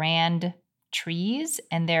really grand trees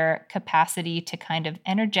and their capacity to kind of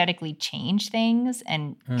energetically change things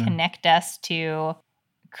and connect us to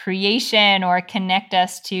creation or connect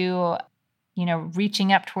us to,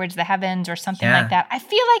 reaching up towards the heavens or something like that. I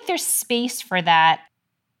feel like there's space for that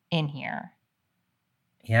in here.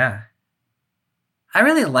 Yeah. I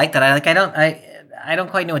really like that. I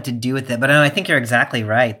don't quite know what to do with it, but I think you're exactly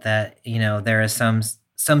right that, there is some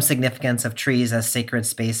significance of trees as sacred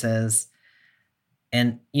spaces.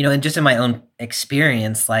 And, and just in my own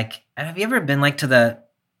experience, like, have you ever been like to the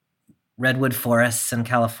redwood forests in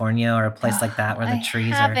California or a place like that where the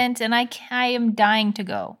trees are? I haven't, and I am dying to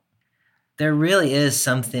go. There really is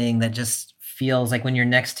something that just feels like when you're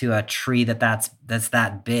next to a tree that's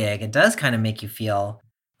that big, it does kind of make you feel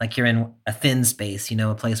like you're in a thin space,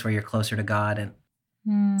 a place where you're closer to God.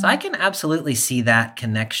 And so I can absolutely see that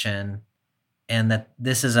connection and that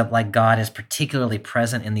this is like God is particularly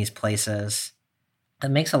present in these places. That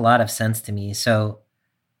makes a lot of sense to me. So,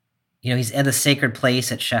 he's at a sacred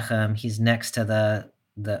place at Shechem. He's next to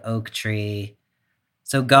the oak tree.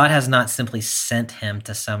 So God has not simply sent him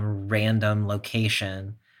to some random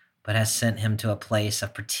location, but has sent him to a place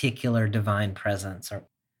of particular divine presence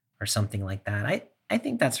or something like that. I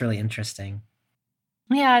think that's really interesting.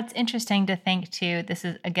 Yeah, it's interesting to think too. This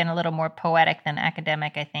is, again, a little more poetic than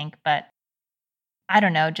academic, I think, but I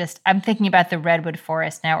don't know, I'm thinking about the redwood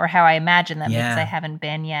forest now, or how I imagine them because I haven't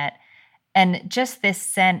been yet. And just this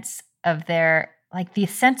sense of the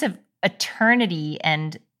sense of eternity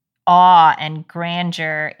and awe and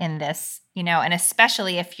grandeur in this, and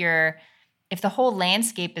especially if the whole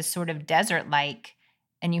landscape is sort of desert-like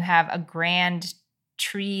and you have a grand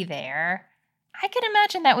tree there, I could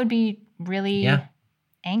imagine that would be really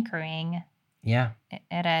anchoring. Yeah.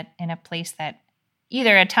 In a place that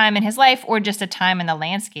either a time in his life or just a time in the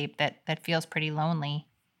landscape that feels pretty lonely.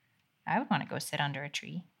 I would want to go sit under a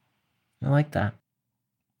tree. I like that.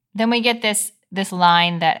 Then we get this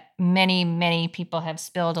line that many, many people have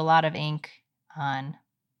spilled a lot of ink on.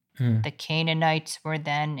 The Canaanites were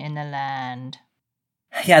then in the land.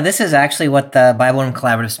 Yeah, this is actually what the Bible Room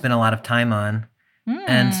Collaborative spent a lot of time on.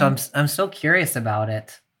 And so I'm so curious about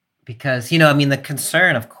it because, the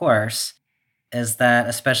concern, of course, is that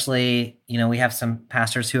especially, we have some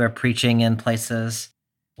pastors who are preaching in places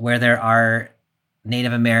where there are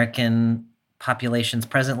Native American populations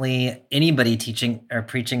presently. Anybody teaching or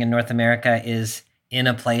preaching in North America is in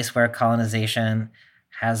a place where colonization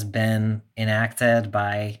has been enacted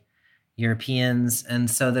by Europeans. And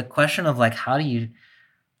so the question of like, how do you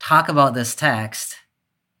talk about this text,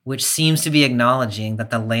 which seems to be acknowledging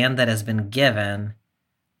that the land that has been given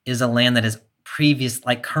is a land that is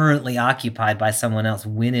currently occupied by someone else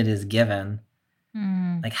when it is given.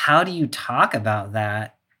 Like, how do you talk about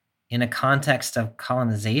that in a context of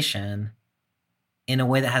colonization in a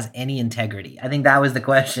way that has any integrity? I think that was the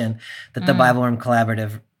question that the Bible Room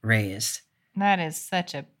Collaborative raised. That is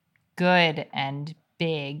such a good and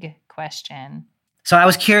big question. So I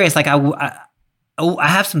was curious, like I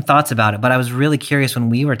have some thoughts about it, but I was really curious when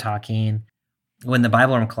we were talking, when the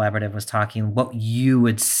Bible Room Collaborative was talking, what you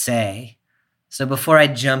would say. So before I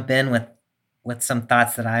jump in with some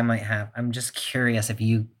thoughts that I might have, I'm just curious if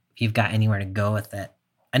you've got anywhere to go with it.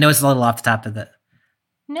 I know it's a little off the top of the...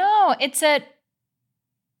 No, it's a...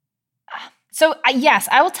 So yes,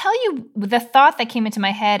 I will tell you the thought that came into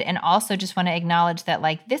my head, and also just want to acknowledge that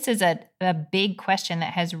like this is a big question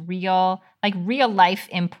that has real life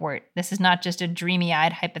import. This is not just a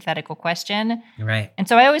dreamy-eyed hypothetical question. Right. And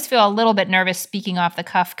so I always feel a little bit nervous speaking off the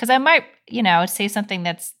cuff because I might, say something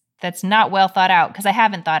that's not well thought out because I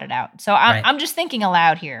haven't thought it out. So I'm just thinking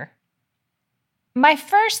aloud here. My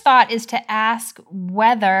first thought is to ask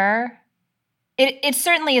whether It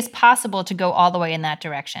certainly is possible to go all the way in that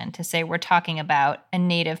direction, to say we're talking about a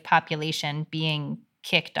native population being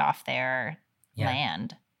kicked off their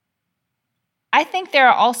land. I think there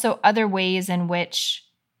are also other ways in which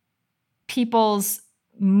peoples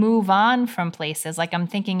move on from places. Like I'm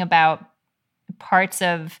thinking about parts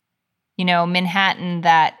of, Manhattan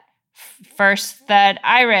that first the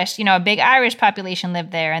Irish, a big Irish population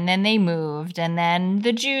lived there, and then they moved, and then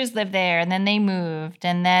the Jews lived there, and then they moved,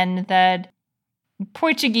 and then the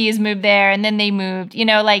Portuguese moved there, and then they moved,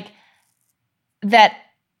 like that.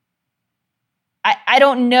 I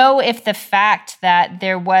don't know if the fact that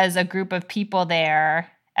there was a group of people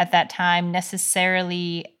there at that time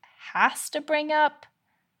necessarily has to bring up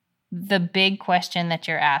the big question that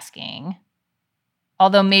you're asking.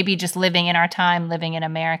 Although maybe just living in our time, living in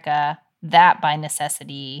America, that by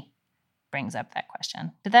necessity brings up that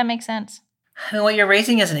question. Did that make sense? What you're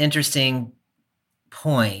raising is an interesting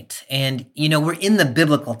point. And, we're in the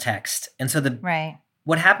biblical text. And so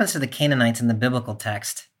what happens to the Canaanites in the biblical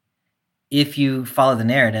text, if you follow the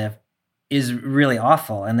narrative, is really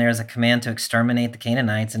awful. And there's a command to exterminate the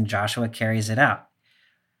Canaanites, and Joshua carries it out.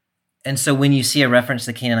 And so when you see a reference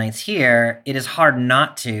to the Canaanites here, it is hard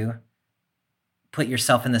not to put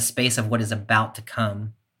yourself in the space of what is about to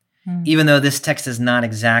come, even though this text is not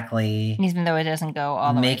exactly... Even though it doesn't go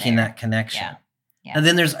all the way making there. That connection. Yeah. And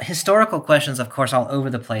then there's historical questions, of course, all over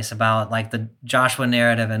the place about like the Joshua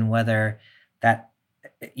narrative and whether that,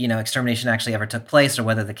 extermination actually ever took place, or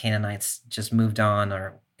whether the Canaanites just moved on,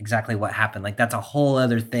 or exactly what happened. Like that's a whole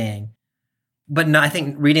other thing. But I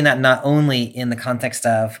think reading that not only in the context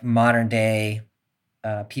of modern day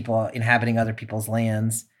people inhabiting other people's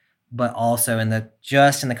lands, but also in the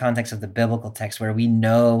context of the biblical text where we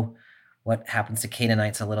know what happens to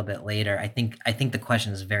Canaanites a little bit later, I think the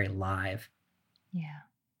question is very live. Yeah.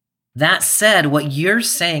 That said, what you're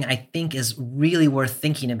saying, I think, is really worth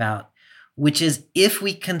thinking about, which is if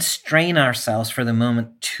we constrain ourselves for the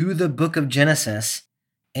moment to the book of Genesis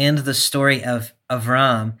and the story of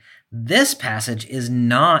Avram, this passage is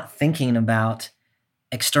not thinking about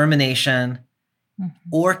extermination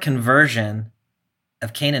or conversion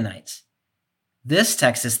of Canaanites. This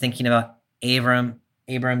text is thinking about Abram,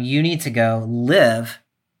 you need to go live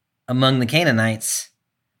among the Canaanites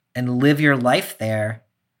and live your life there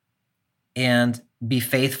and be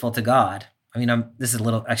faithful to God. I mean, this is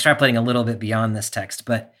extrapolating a little bit beyond this text,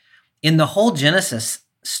 but in the whole Genesis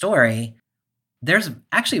story, there's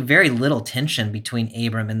actually very little tension between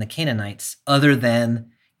Abram and the Canaanites other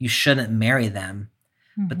than you shouldn't marry them.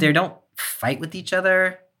 But they don't fight with each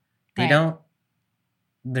other.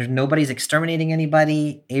 Nobody's exterminating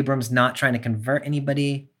anybody. Abram's not trying to convert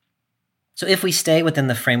anybody. So if we stay within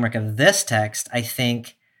the framework of this text, I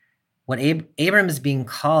think what Abram is being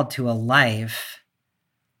called to a life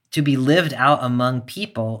to be lived out among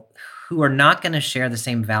people who are not going to share the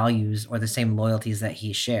same values or the same loyalties that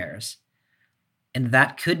he shares. And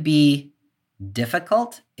that could be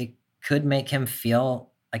difficult. It could make him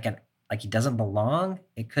feel like he doesn't belong.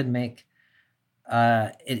 It could make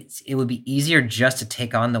it would be easier just to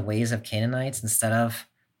take on the ways of Canaanites instead of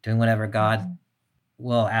doing whatever God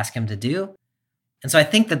will ask him to do. And so I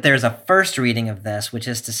think that there's a first reading of this, which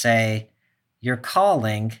is to say, your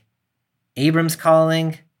calling, Abram's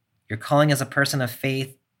calling, your calling as a person of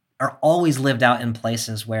faith, are always lived out in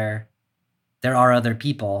places where there are other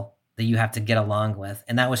people that you have to get along with.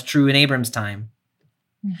 And that was true in Abram's time.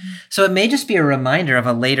 So it may just be a reminder of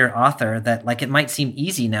a later author that it might seem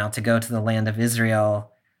easy now to go to the land of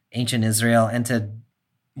Israel, ancient Israel, and to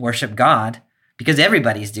worship God because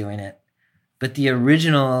everybody's doing it. But the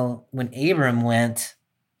original, when Abram went,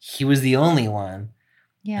 he was the only one.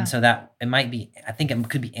 Yeah. And so that I think it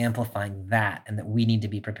could be amplifying that, and that we need to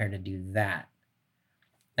be prepared to do that.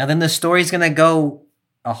 Now then the story's going to go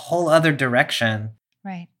a whole other direction.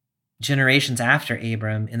 Right. Generations after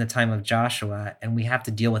Abram in the time of Joshua, and we have to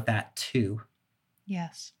deal with that too.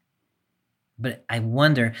 Yes. But I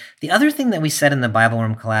wonder, the other thing that we said in the Bible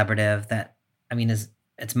Room Collaborative that,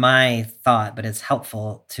 it's my thought, but it's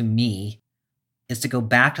helpful to me, is to go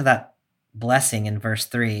back to that blessing in verse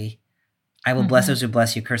 3. I will bless those who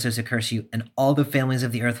bless you, curse those who curse you, and all the families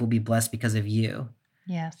of the earth will be blessed because of you.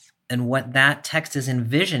 Yes. And what that text is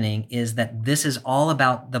envisioning is that this is all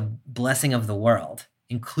about the blessing of the world,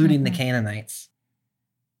 including the Canaanites.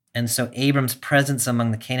 And so Abram's presence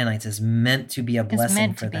among the Canaanites is meant to be a blessing for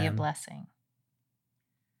them. It's meant to be a blessing.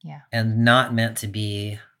 Yeah. And not meant to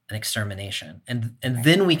be an extermination. And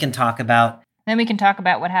then we can talk about... Then we can talk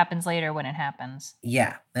about what happens later when it happens.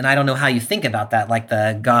 Yeah. And I don't know how you think about that, like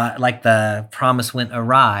the promise went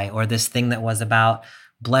awry, or this thing that was about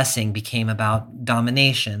blessing became about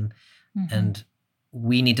domination. And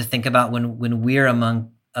we need to think about when we're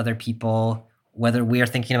among other people, whether we are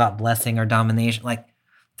thinking about blessing or domination. Like,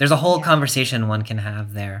 there's a whole conversation one can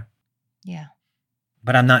have there. Yeah.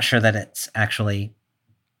 But I'm not sure that it's actually,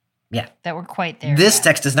 that we're quite there. This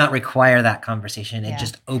text does not require that conversation. It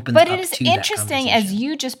just opens up to that conversation. But it is interesting, as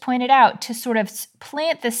you just pointed out, to sort of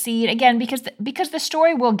plant the seed, again, because the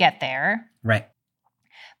story will get there. Right.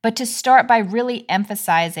 But to start by really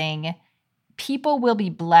emphasizing people will be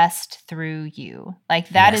blessed through you. Like,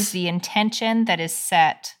 that is the intention that is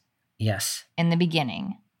set in the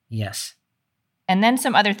beginning. Yes. And then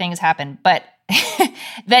some other things happen, but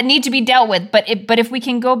that need to be dealt with. But if we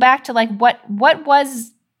can go back to, like, what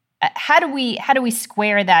was, how do we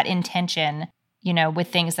square that intention, with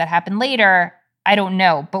things that happen later? I don't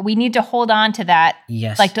know, but we need to hold on to that.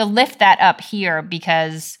 Yes. Like, to lift that up here,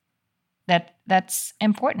 because that's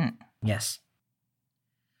important. Yes.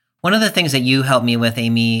 One of the things that you help me with,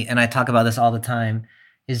 Amy, and I talk about this all the time,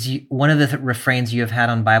 is one of the refrains you have had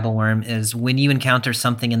on Bible Worm is, when you encounter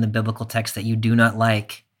something in the biblical text that you do not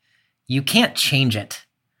like, you can't change it.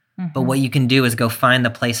 Mm-hmm. But what you can do is go find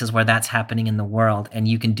the places where that's happening in the world, and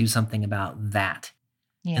you can do something about that.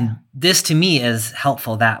 Yeah. And this, to me, is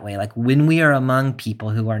helpful that way. Like, when we are among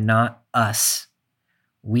people who are not us,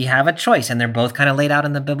 we have a choice, and they're both kind of laid out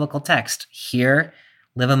in the biblical text. Here,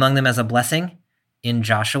 live among them as a blessing. In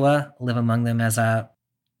Joshua, live among them as a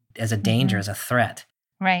danger, as a threat.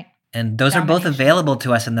 Right. And those are both available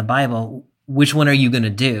to us in the Bible. Which one are you going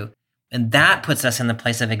to do? And that puts us in the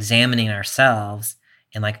place of examining ourselves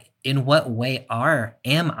and, like, in what way are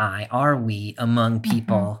we among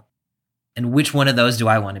people? Mm-hmm. And which one of those do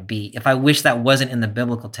I want to be? If I wish that wasn't in the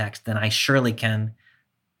biblical text, then I surely can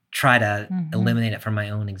try to eliminate it from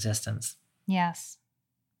my own existence. Yes.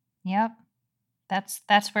 Yep.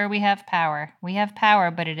 That's where we have power. We have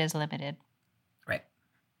power, but it is limited. Right.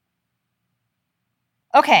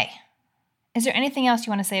 Okay. Is there anything else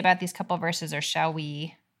you want to say about these couple verses, or shall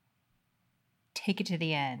we take it to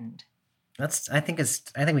the end? I think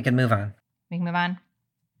we can move on. We can move on.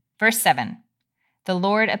 Verse 7. The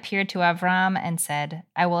Lord appeared to Avram and said,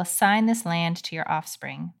 I will assign this land to your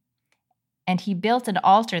offspring. And he built an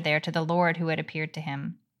altar there to the Lord who had appeared to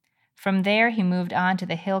him. From there he moved on to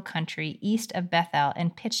the hill country east of Bethel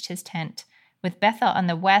and pitched his tent, with Bethel on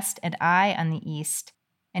the west and Ai on the east.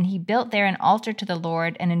 And he built there an altar to the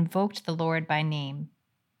Lord and invoked the Lord by name.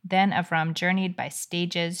 Then Avram journeyed by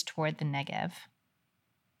stages toward the Negev.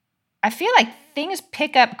 I feel like things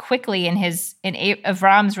pick up quickly in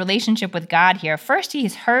Avram's relationship with God here. First,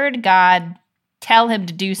 he's heard God tell him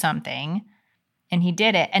to do something, and he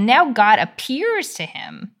did it. And now God appears to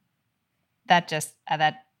him.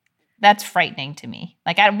 That's frightening to me.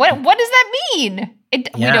 Like, what does that mean? We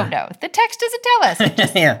don't know. The text doesn't tell us. It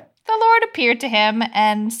just, the Lord appeared to him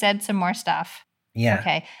and said some more stuff. Yeah.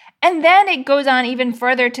 Okay. And then it goes on even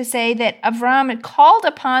further to say that Avram called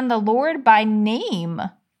upon the Lord by name.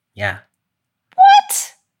 Yeah.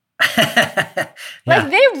 What?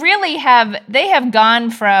 Like, they have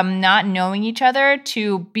gone from not knowing each other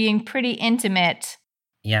to being pretty intimate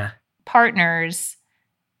partners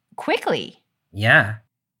quickly. Yeah.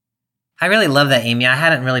 I really love that, Amy. I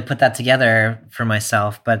hadn't really put that together for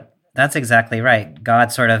myself, but that's exactly right.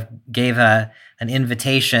 God sort of gave an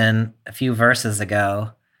invitation a few verses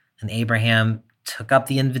ago, and Abraham took up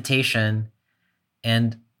the invitation.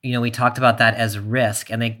 And, we talked about that as risk,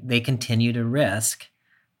 and they continue to risk.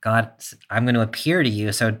 God, I'm going to appear to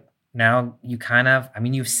you. So now you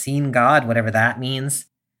you've seen God, whatever that means.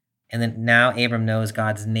 And then now Abram knows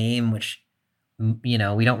God's name, which, we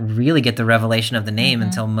don't really get the revelation of the name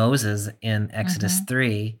until Moses in Exodus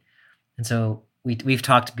 3. And so we've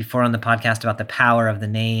talked before on the podcast about the power of the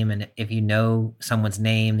name. And if you know someone's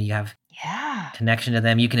name, you have connection to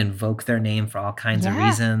them. You can invoke their name for all kinds of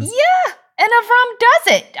reasons. Yeah. And Avram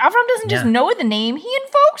does it. Avram doesn't just know the name. He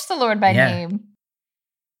invokes the Lord by name.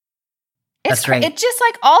 That's right. It's just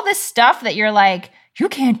like all this stuff that you're like, you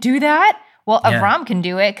can't do that. Well, Avram can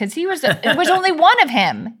do it because it was only one of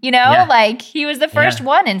him, like he was the first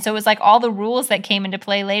one. And so it was like all the rules that came into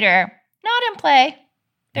play later, not in play.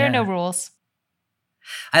 There are no rules.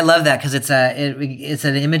 I love that because it's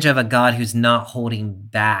an image of a God who's not holding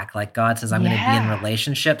back. Like, God says, I'm going to be in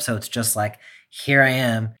relationship. So it's just like, here I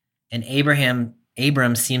am. And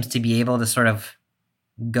Abram seems to be able to sort of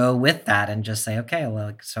go with that and just say, okay,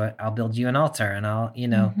 well, so I'll build you an altar, and I'll,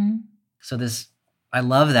 so this, I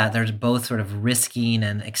love that there's both sort of risking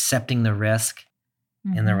and accepting the risk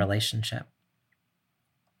in the relationship.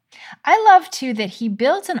 I love too that he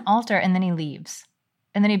builds an altar and then he leaves,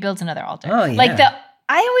 and then he builds another altar. Oh, yeah.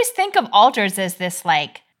 I always think of altars as this,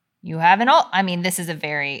 like, you have an altar. I mean, this is a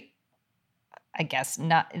very I guess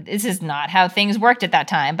not, this is not how things worked at that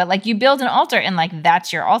time, but like you build an altar and like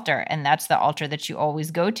that's your altar and that's the altar that you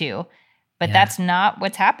always go to. But that's not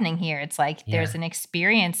what's happening here. It's like there's an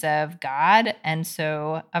experience of God. And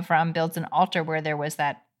so Avram builds an altar where there was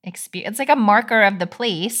that experience. It's like a marker of the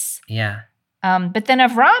place. Yeah. But then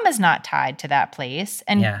Avram is not tied to that place.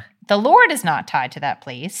 And the Lord is not tied to that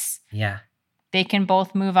place. Yeah. They can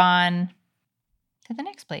both move on to the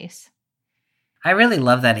next place. I really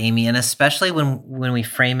love that, Amy, and especially when we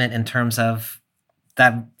frame it in terms of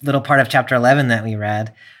that little part of chapter 11 that we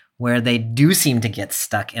read, where they do seem to get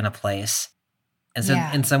stuck in a place. And so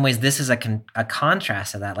in some ways, this is a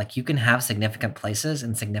contrast to that. Like you can have significant places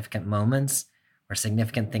and significant moments where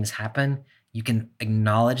significant things happen. You can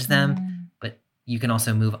acknowledge them, but you can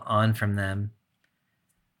also move on from them.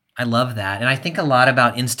 I love that. And I think a lot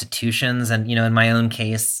about institutions and, in my own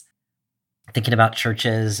case, thinking about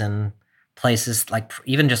churches and places like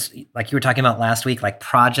even just like you were talking about last week, like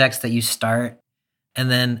projects that you start.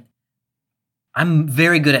 And then I'm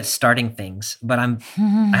very good at starting things, but I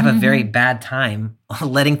have a very bad time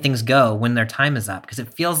letting things go when their time is up because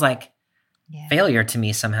it feels like failure to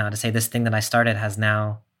me somehow to say this thing that I started has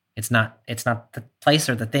now, it's not the place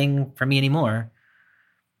or the thing for me anymore.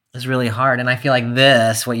 It's really hard. And I feel like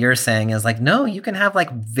what you're saying is like, no, you can have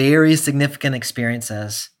like very significant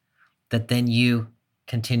experiences that then you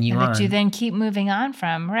continue on. That you then keep moving on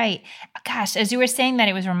from, right? Gosh, as you were saying that,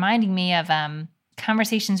 it was reminding me of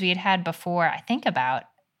conversations we had before, I think about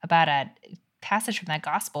a passage from that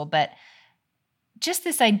gospel, but just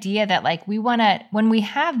this idea that like we want to, when we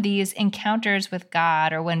have these encounters with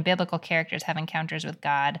God or when biblical characters have encounters with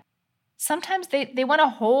God, sometimes they want to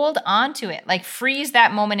hold on to it, like freeze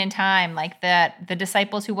that moment in time, like the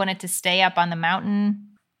disciples who wanted to stay up on the mountain.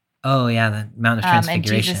 Oh yeah, the Mount of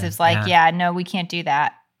Transfiguration. And Jesus is like, no, we can't do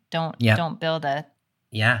that. Don't build a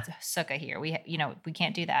sukkah here. We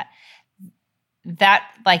can't do that. That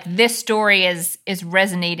like this story is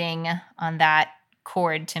resonating on that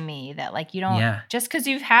chord to me. That like you don't just because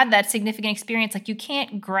you've had that significant experience, like you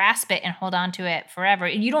can't grasp it and hold on to it forever.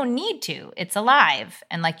 You don't need to. It's alive,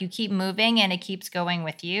 and like you keep moving, and it keeps going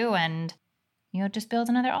with you, and just build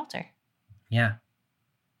another altar. Yeah.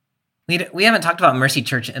 We haven't talked about Mercy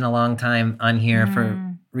Church in a long time on here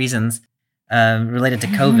for reasons related to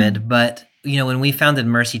COVID. But, when we founded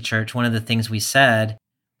Mercy Church, one of the things we said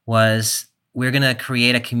was we're going to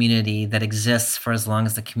create a community that exists for as long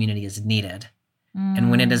as the community is needed.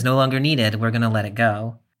 And when it is no longer needed, we're going to let it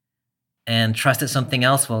go and trust that something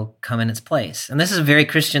else will come in its place. And this is a very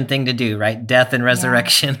Christian thing to do, right? Death and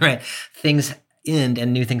resurrection, right? Things end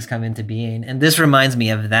and new things come into being. And this reminds me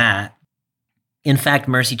of that. In fact,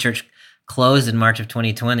 Mercy Church closed in March of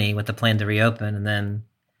 2020 with the plan to reopen. And then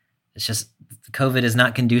it's just COVID is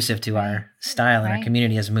not conducive to our style and our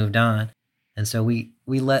community has moved on. And so we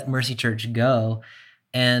let Mercy Church go.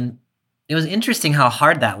 And it was interesting how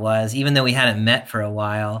hard that was, even though we hadn't met for a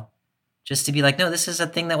while, just to be like, no, this is a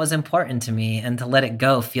thing that was important to me. And to let it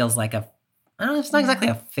go feels like I don't know, it's not exactly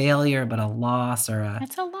a failure, but a loss or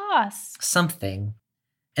it's a loss. Something.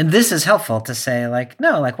 And this is helpful to say, like,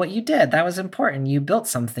 no, like what you did, that was important. You built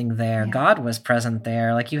something there. Yeah. God was present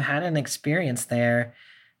there. Like you had an experience there.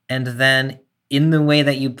 And then in the way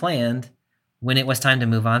that you planned, when it was time to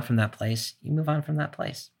move on from that place, you move on from that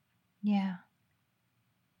place. Yeah.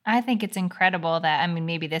 I think it's incredible that,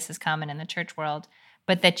 maybe this is common in the church world,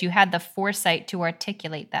 but that you had the foresight to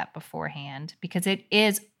articulate that beforehand, because it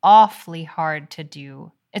is awfully hard to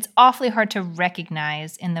do. It's awfully hard to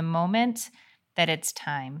recognize in the moment that it's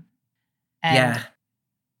time. And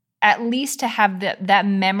at least to have that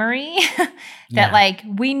memory that like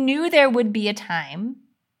we knew there would be a time.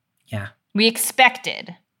 Yeah. We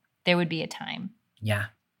expected there would be a time. Yeah.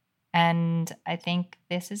 And I think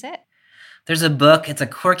this is it. There's a book, it's a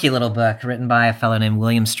quirky little book written by a fellow named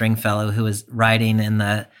William Stringfellow who was writing in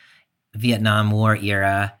the Vietnam War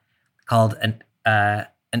era called An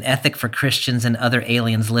Ethic for Christians and Other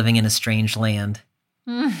Aliens Living in a Strange Land.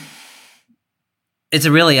 It's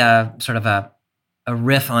a really sort of a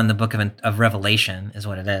riff on the book of Revelation is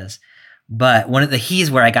what it is. But he's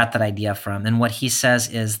where I got that idea from. And what he says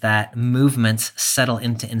is that movements settle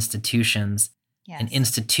into institutions. Yes. And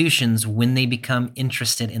institutions, when they become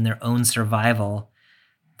interested in their own survival,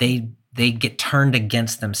 they get turned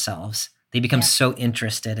against themselves. They become so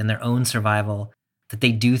interested in their own survival that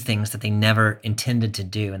they do things that they never intended to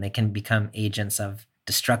do, and they can become agents of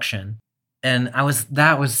destruction. And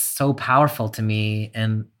that was so powerful to me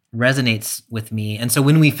and resonates with me. And so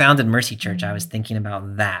when we founded Mercy Church, I was thinking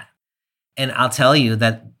about that. And I'll tell you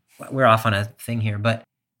that we're off on a thing here, but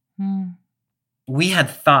we had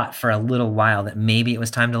thought for a little while that maybe it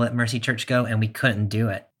was time to let Mercy Church go, and we couldn't do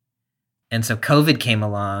it. And so COVID came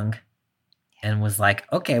along and was like,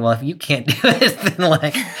 okay, well, if you can't do it, then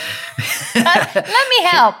like, let me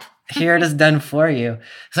help. Here it is done for you.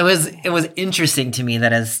 So it was interesting to me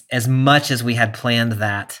that as much as we had planned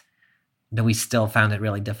that we still found it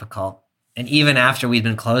really difficult. And even after we'd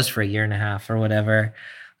been closed for a year and a half or whatever,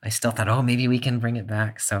 I still thought, oh, maybe we can bring it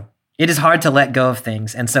back. So it is hard to let go of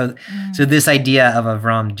things. And so this idea of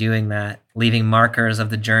Avram doing that, leaving markers of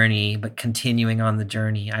the journey, but continuing on the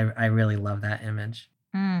journey, I really love that image.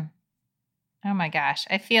 Oh my gosh.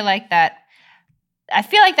 I feel like that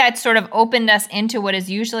sort of opened us into what is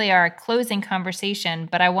usually our closing conversation,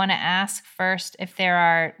 but I want to ask first if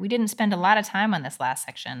we didn't spend a lot of time on this last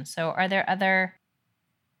section. So are there other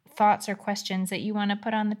thoughts or questions that you want to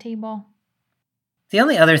put on the table? The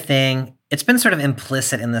only other thing, it's been sort of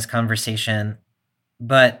implicit in this conversation,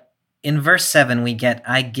 but in verse 7 we get,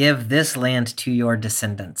 I give this land to your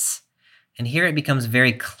descendants. And here it becomes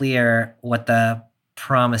very clear what the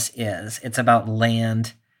promise is. It's about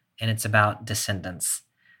land and it's about descendants.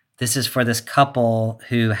 This is for this couple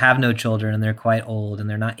who have no children and they're quite old and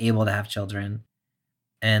they're not able to have children.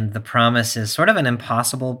 And the promise is sort of an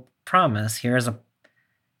impossible promise. Here's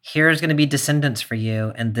going to be descendants for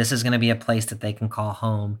you, and this is going to be a place that they can call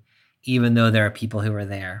home, even though there are people who are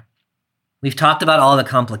there. We've talked about all the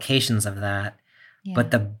complications of that, but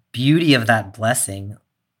the beauty of that blessing,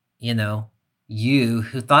 you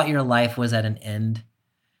who thought your life was at an end,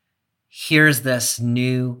 here's this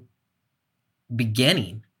new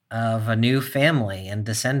beginning of a new family and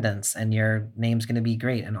descendants, and your name's going to be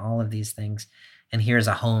great and all of these things. And here's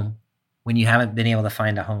a home when you haven't been able to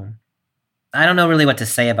find a home. I don't know really what to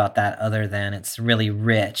say about that other than it's really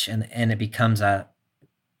rich and it becomes a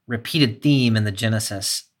repeated theme in the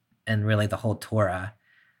Genesis and really the whole Torah,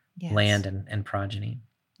 land and progeny.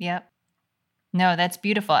 Yep. No, that's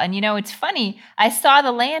beautiful. And it's funny. I saw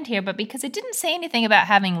the land here, but because it didn't say anything about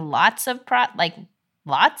having lots of offspring,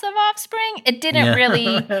 it didn't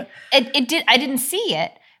really, I didn't see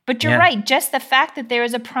it. But you're right. Just the fact that there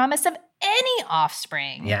is a promise of any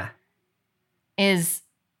offspring is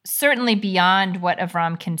certainly beyond what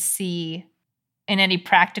Avram can see in any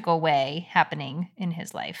practical way happening in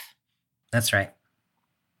his life. That's right.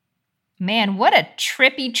 Man, what a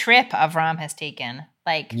trippy trip Avram has taken.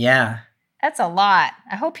 That's a lot.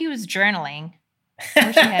 I hope he was journaling. I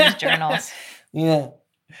wish he had his journals. Yeah.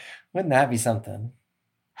 Wouldn't that be something?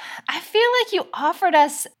 I feel like you offered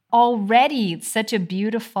us already such a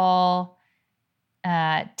beautiful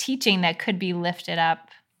teaching that could be lifted up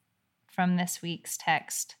from this week's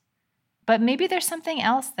text. But maybe there's something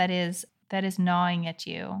else that is gnawing at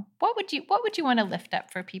you. What would you want to lift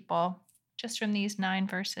up for people just from these 9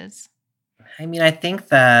 verses? I mean, I think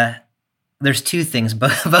there's 2 things,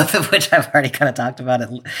 both of which I've already kind of talked about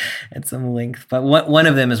at some length. But one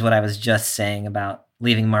of them is what I was just saying about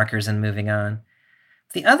leaving markers and moving on.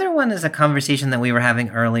 The other one is a conversation that we were having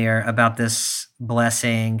earlier about this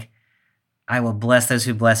blessing. I will bless those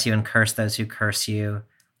who bless you and curse those who curse you.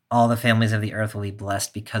 All the families of the earth will be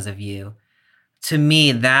blessed because of you. To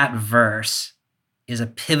me, that verse is a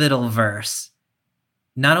pivotal verse,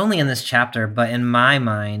 not only in this chapter, but in my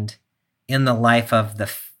mind, in the life of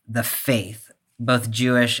the faith, both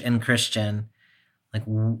Jewish and Christian. Like,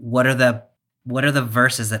 what are the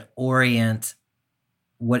verses that orient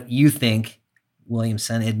what you think,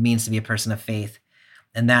 Williamson, it means to be a person of faith?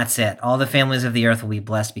 And that's it. All the families of the earth will be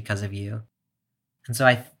blessed because of you. And so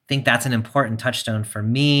I think that's an important touchstone for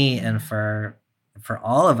me and for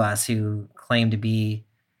all of us who claim to be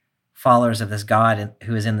followers of this God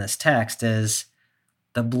who is in this text, is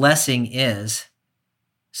the blessing is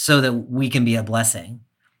so that we can be a blessing.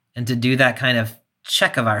 And to do that kind of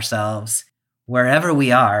check of ourselves, wherever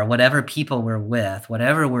we are, whatever people we're with,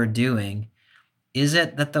 whatever we're doing, is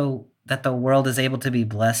it that the world is able to be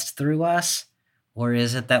blessed through us? Or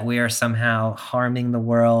is it that we are somehow harming the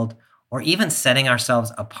world, or even setting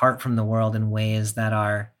ourselves apart from the world in ways that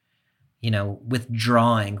are,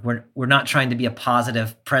 withdrawing? We're not trying to be a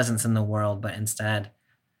positive presence in the world, but instead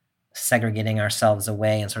segregating ourselves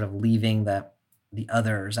away and sort of leaving the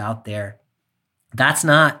others out there. That's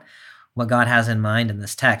not what God has in mind in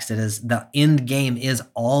this text. It is the end game is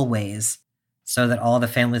always so that all the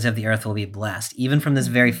families of the earth will be blessed. Even from this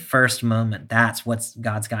very first moment, that's what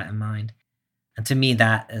God's got in mind. And to me,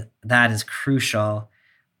 that is crucial.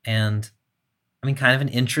 And I mean, kind of an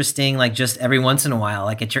interesting, like just every once in a while,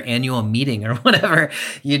 like at your annual meeting or whatever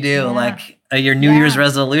you do, like your New Year's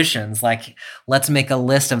resolutions, like let's make a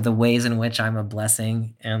list of the ways in which I'm a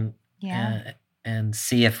blessing and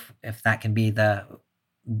see if that can be the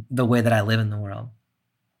the way that I live in the world.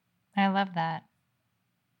 I love that.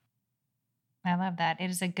 I love that. It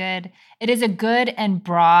is a good and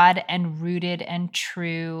broad and rooted and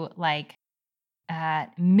true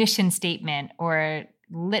mission statement or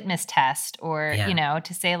litmus test, or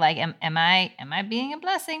to say am I being a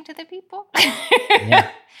blessing to the people? Or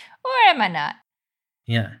am I not?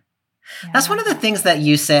 Yeah. That's one of the things that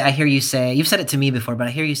you say. I hear you say, you've said it to me before, but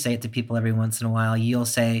I hear you say it to people every once in a while. You'll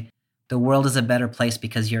say, the world is a better place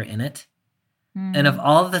because you're in it. And of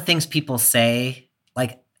all of the things people say,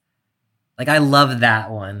 I love that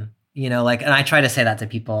one, and I try to say that to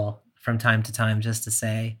people from time to time, just to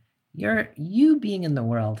say, you being in the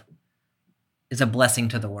world is a blessing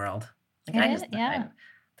to the world.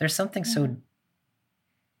 There's something so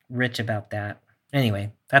rich about that.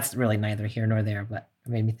 Anyway, that's really neither here nor there, but it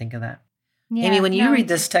made me think of that. Yeah, Amy, when you read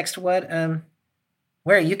this text, where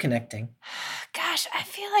are you connecting? Gosh, I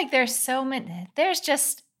feel like there's so much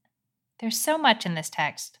in this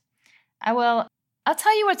text. I'll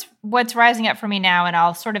tell you what's rising up for me now, and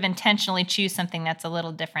I'll sort of intentionally choose something that's a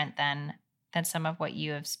little different than some of what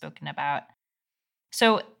you have spoken about.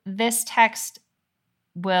 So this text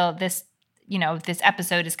this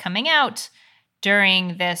episode is coming out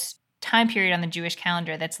during this time period on the Jewish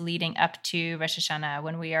calendar that's leading up to Rosh Hashanah,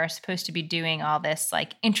 when we are supposed to be doing all this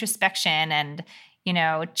introspection and,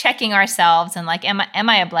 checking ourselves and am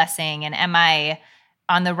I a blessing, and am I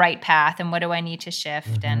on the right path, and what do I need to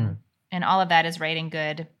shift? And all of that is right and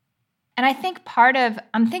good. And I think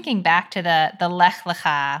I'm thinking back to the Lech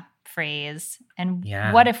Lecha phrase, and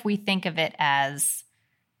what if we think of it as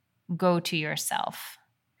go to yourself?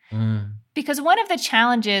 Because one of the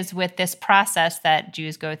challenges with this process that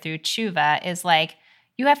Jews go through, tshuva, is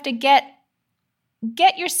you have to get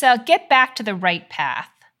back to the right path.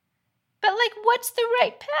 But what's the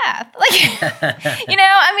right path?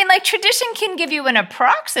 Tradition can give you an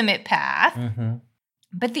approximate path,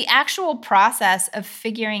 but the actual process of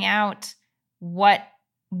figuring out what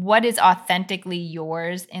is authentically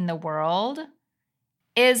yours in the world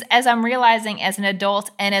is, as I'm realizing as an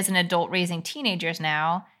adult and as an adult raising teenagers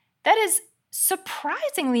now, that is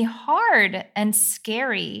surprisingly hard and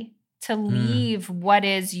scary to leave what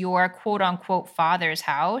is your quote-unquote father's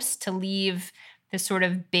house, to leave the sort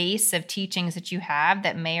of base of teachings that you have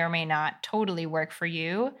that may or may not totally work for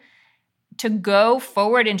you, to go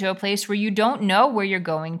forward into a place where you don't know where you're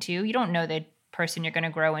going to. You don't know the person you're going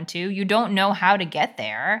to grow into. You don't know how to get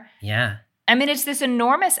there. Yeah. I mean, it's this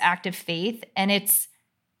enormous act of faith, and it's,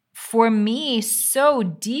 for me, so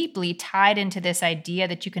deeply tied into this idea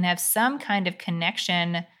that you can have some kind of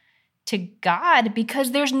connection to God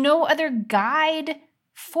because there's no other guide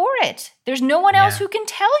for it. There's no one else who can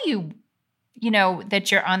tell you,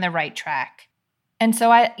 that you're on the right track. And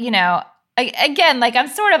so I'm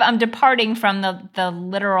departing from the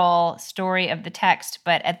literal story of the text,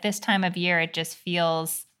 but at this time of year, it just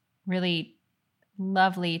feels really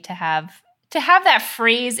lovely to have that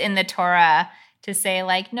phrase in the Torah to say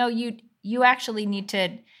no, you actually need to,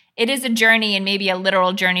 it is a journey, and maybe a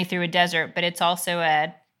literal journey through a desert, but it's also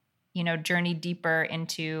a, journey deeper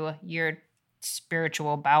into your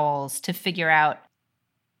spiritual bowels to figure out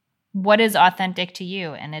what is authentic to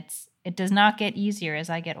you. And it does not get easier as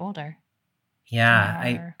I get older.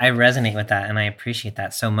 Yeah, I resonate with that, and I appreciate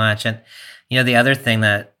that so much. And, the other thing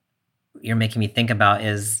that you're making me think about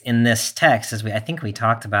is in this text, I think we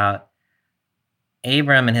talked about,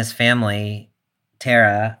 Abram and his family,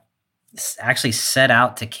 Terah, actually set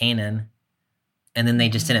out to Canaan, and then they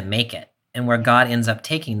just didn't make it. And where God ends up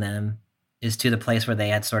taking them is to the place where they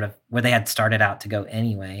had started out to go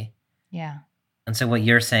anyway. Yeah. And so what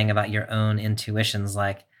you're saying about your own intuitions,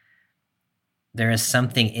 there is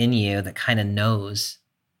something in you that kind of knows,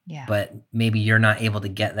 but maybe you're not able to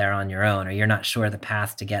get there on your own, or you're not sure the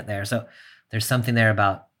path to get there. So there's something there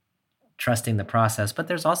about trusting the process, but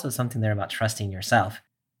there's also something there about trusting yourself.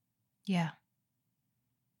 Yeah.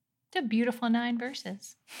 It's a beautiful 9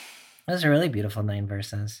 verses. Those are really beautiful 9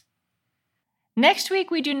 verses. Next week,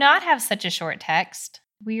 we do not have such a short text.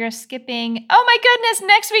 We are skipping, oh my goodness,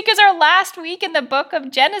 next week is our last week in the book of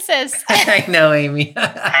Genesis. I know, Amy.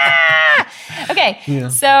 Okay,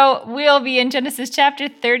 So we'll be in Genesis chapter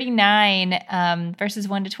 39, verses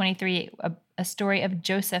 1 to 23, a story of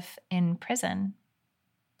Joseph in prison.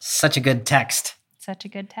 Such a good text.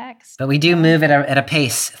 But we do move at a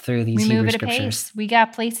pace through these Hebrew scriptures. We move at a pace. We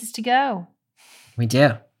got places to go. We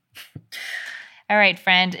do. All right,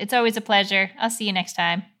 friend. It's always a pleasure. I'll see you next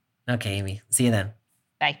time. Okay, Amy. See you then.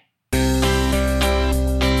 Bye.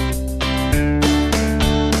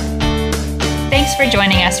 for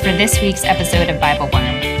joining us for this week's episode of Bible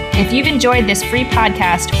Worm. If you've enjoyed this free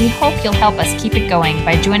podcast, we hope you'll help us keep it going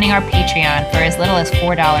by joining our Patreon for as little as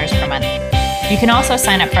 $4 per month. You can also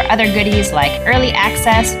sign up for other goodies like early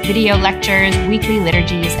access, video lectures, weekly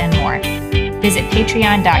liturgies, and more. Visit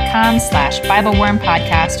patreon.com/BibleWorm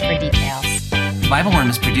Podcast for details. Bible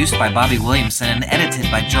Worm is produced by Bobby Williamson and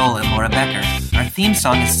edited by Joel and Laura Becker. Our theme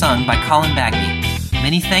song is sung by Colin Bagby.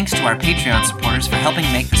 Many thanks to our Patreon supporters for helping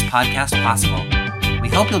make this podcast possible. We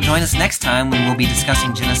hope you'll join us next time when we'll be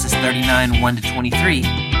discussing Genesis 39, 1-23,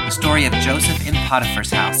 the story of Joseph in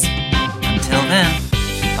Potiphar's house. Until then,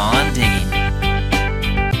 keep on digging.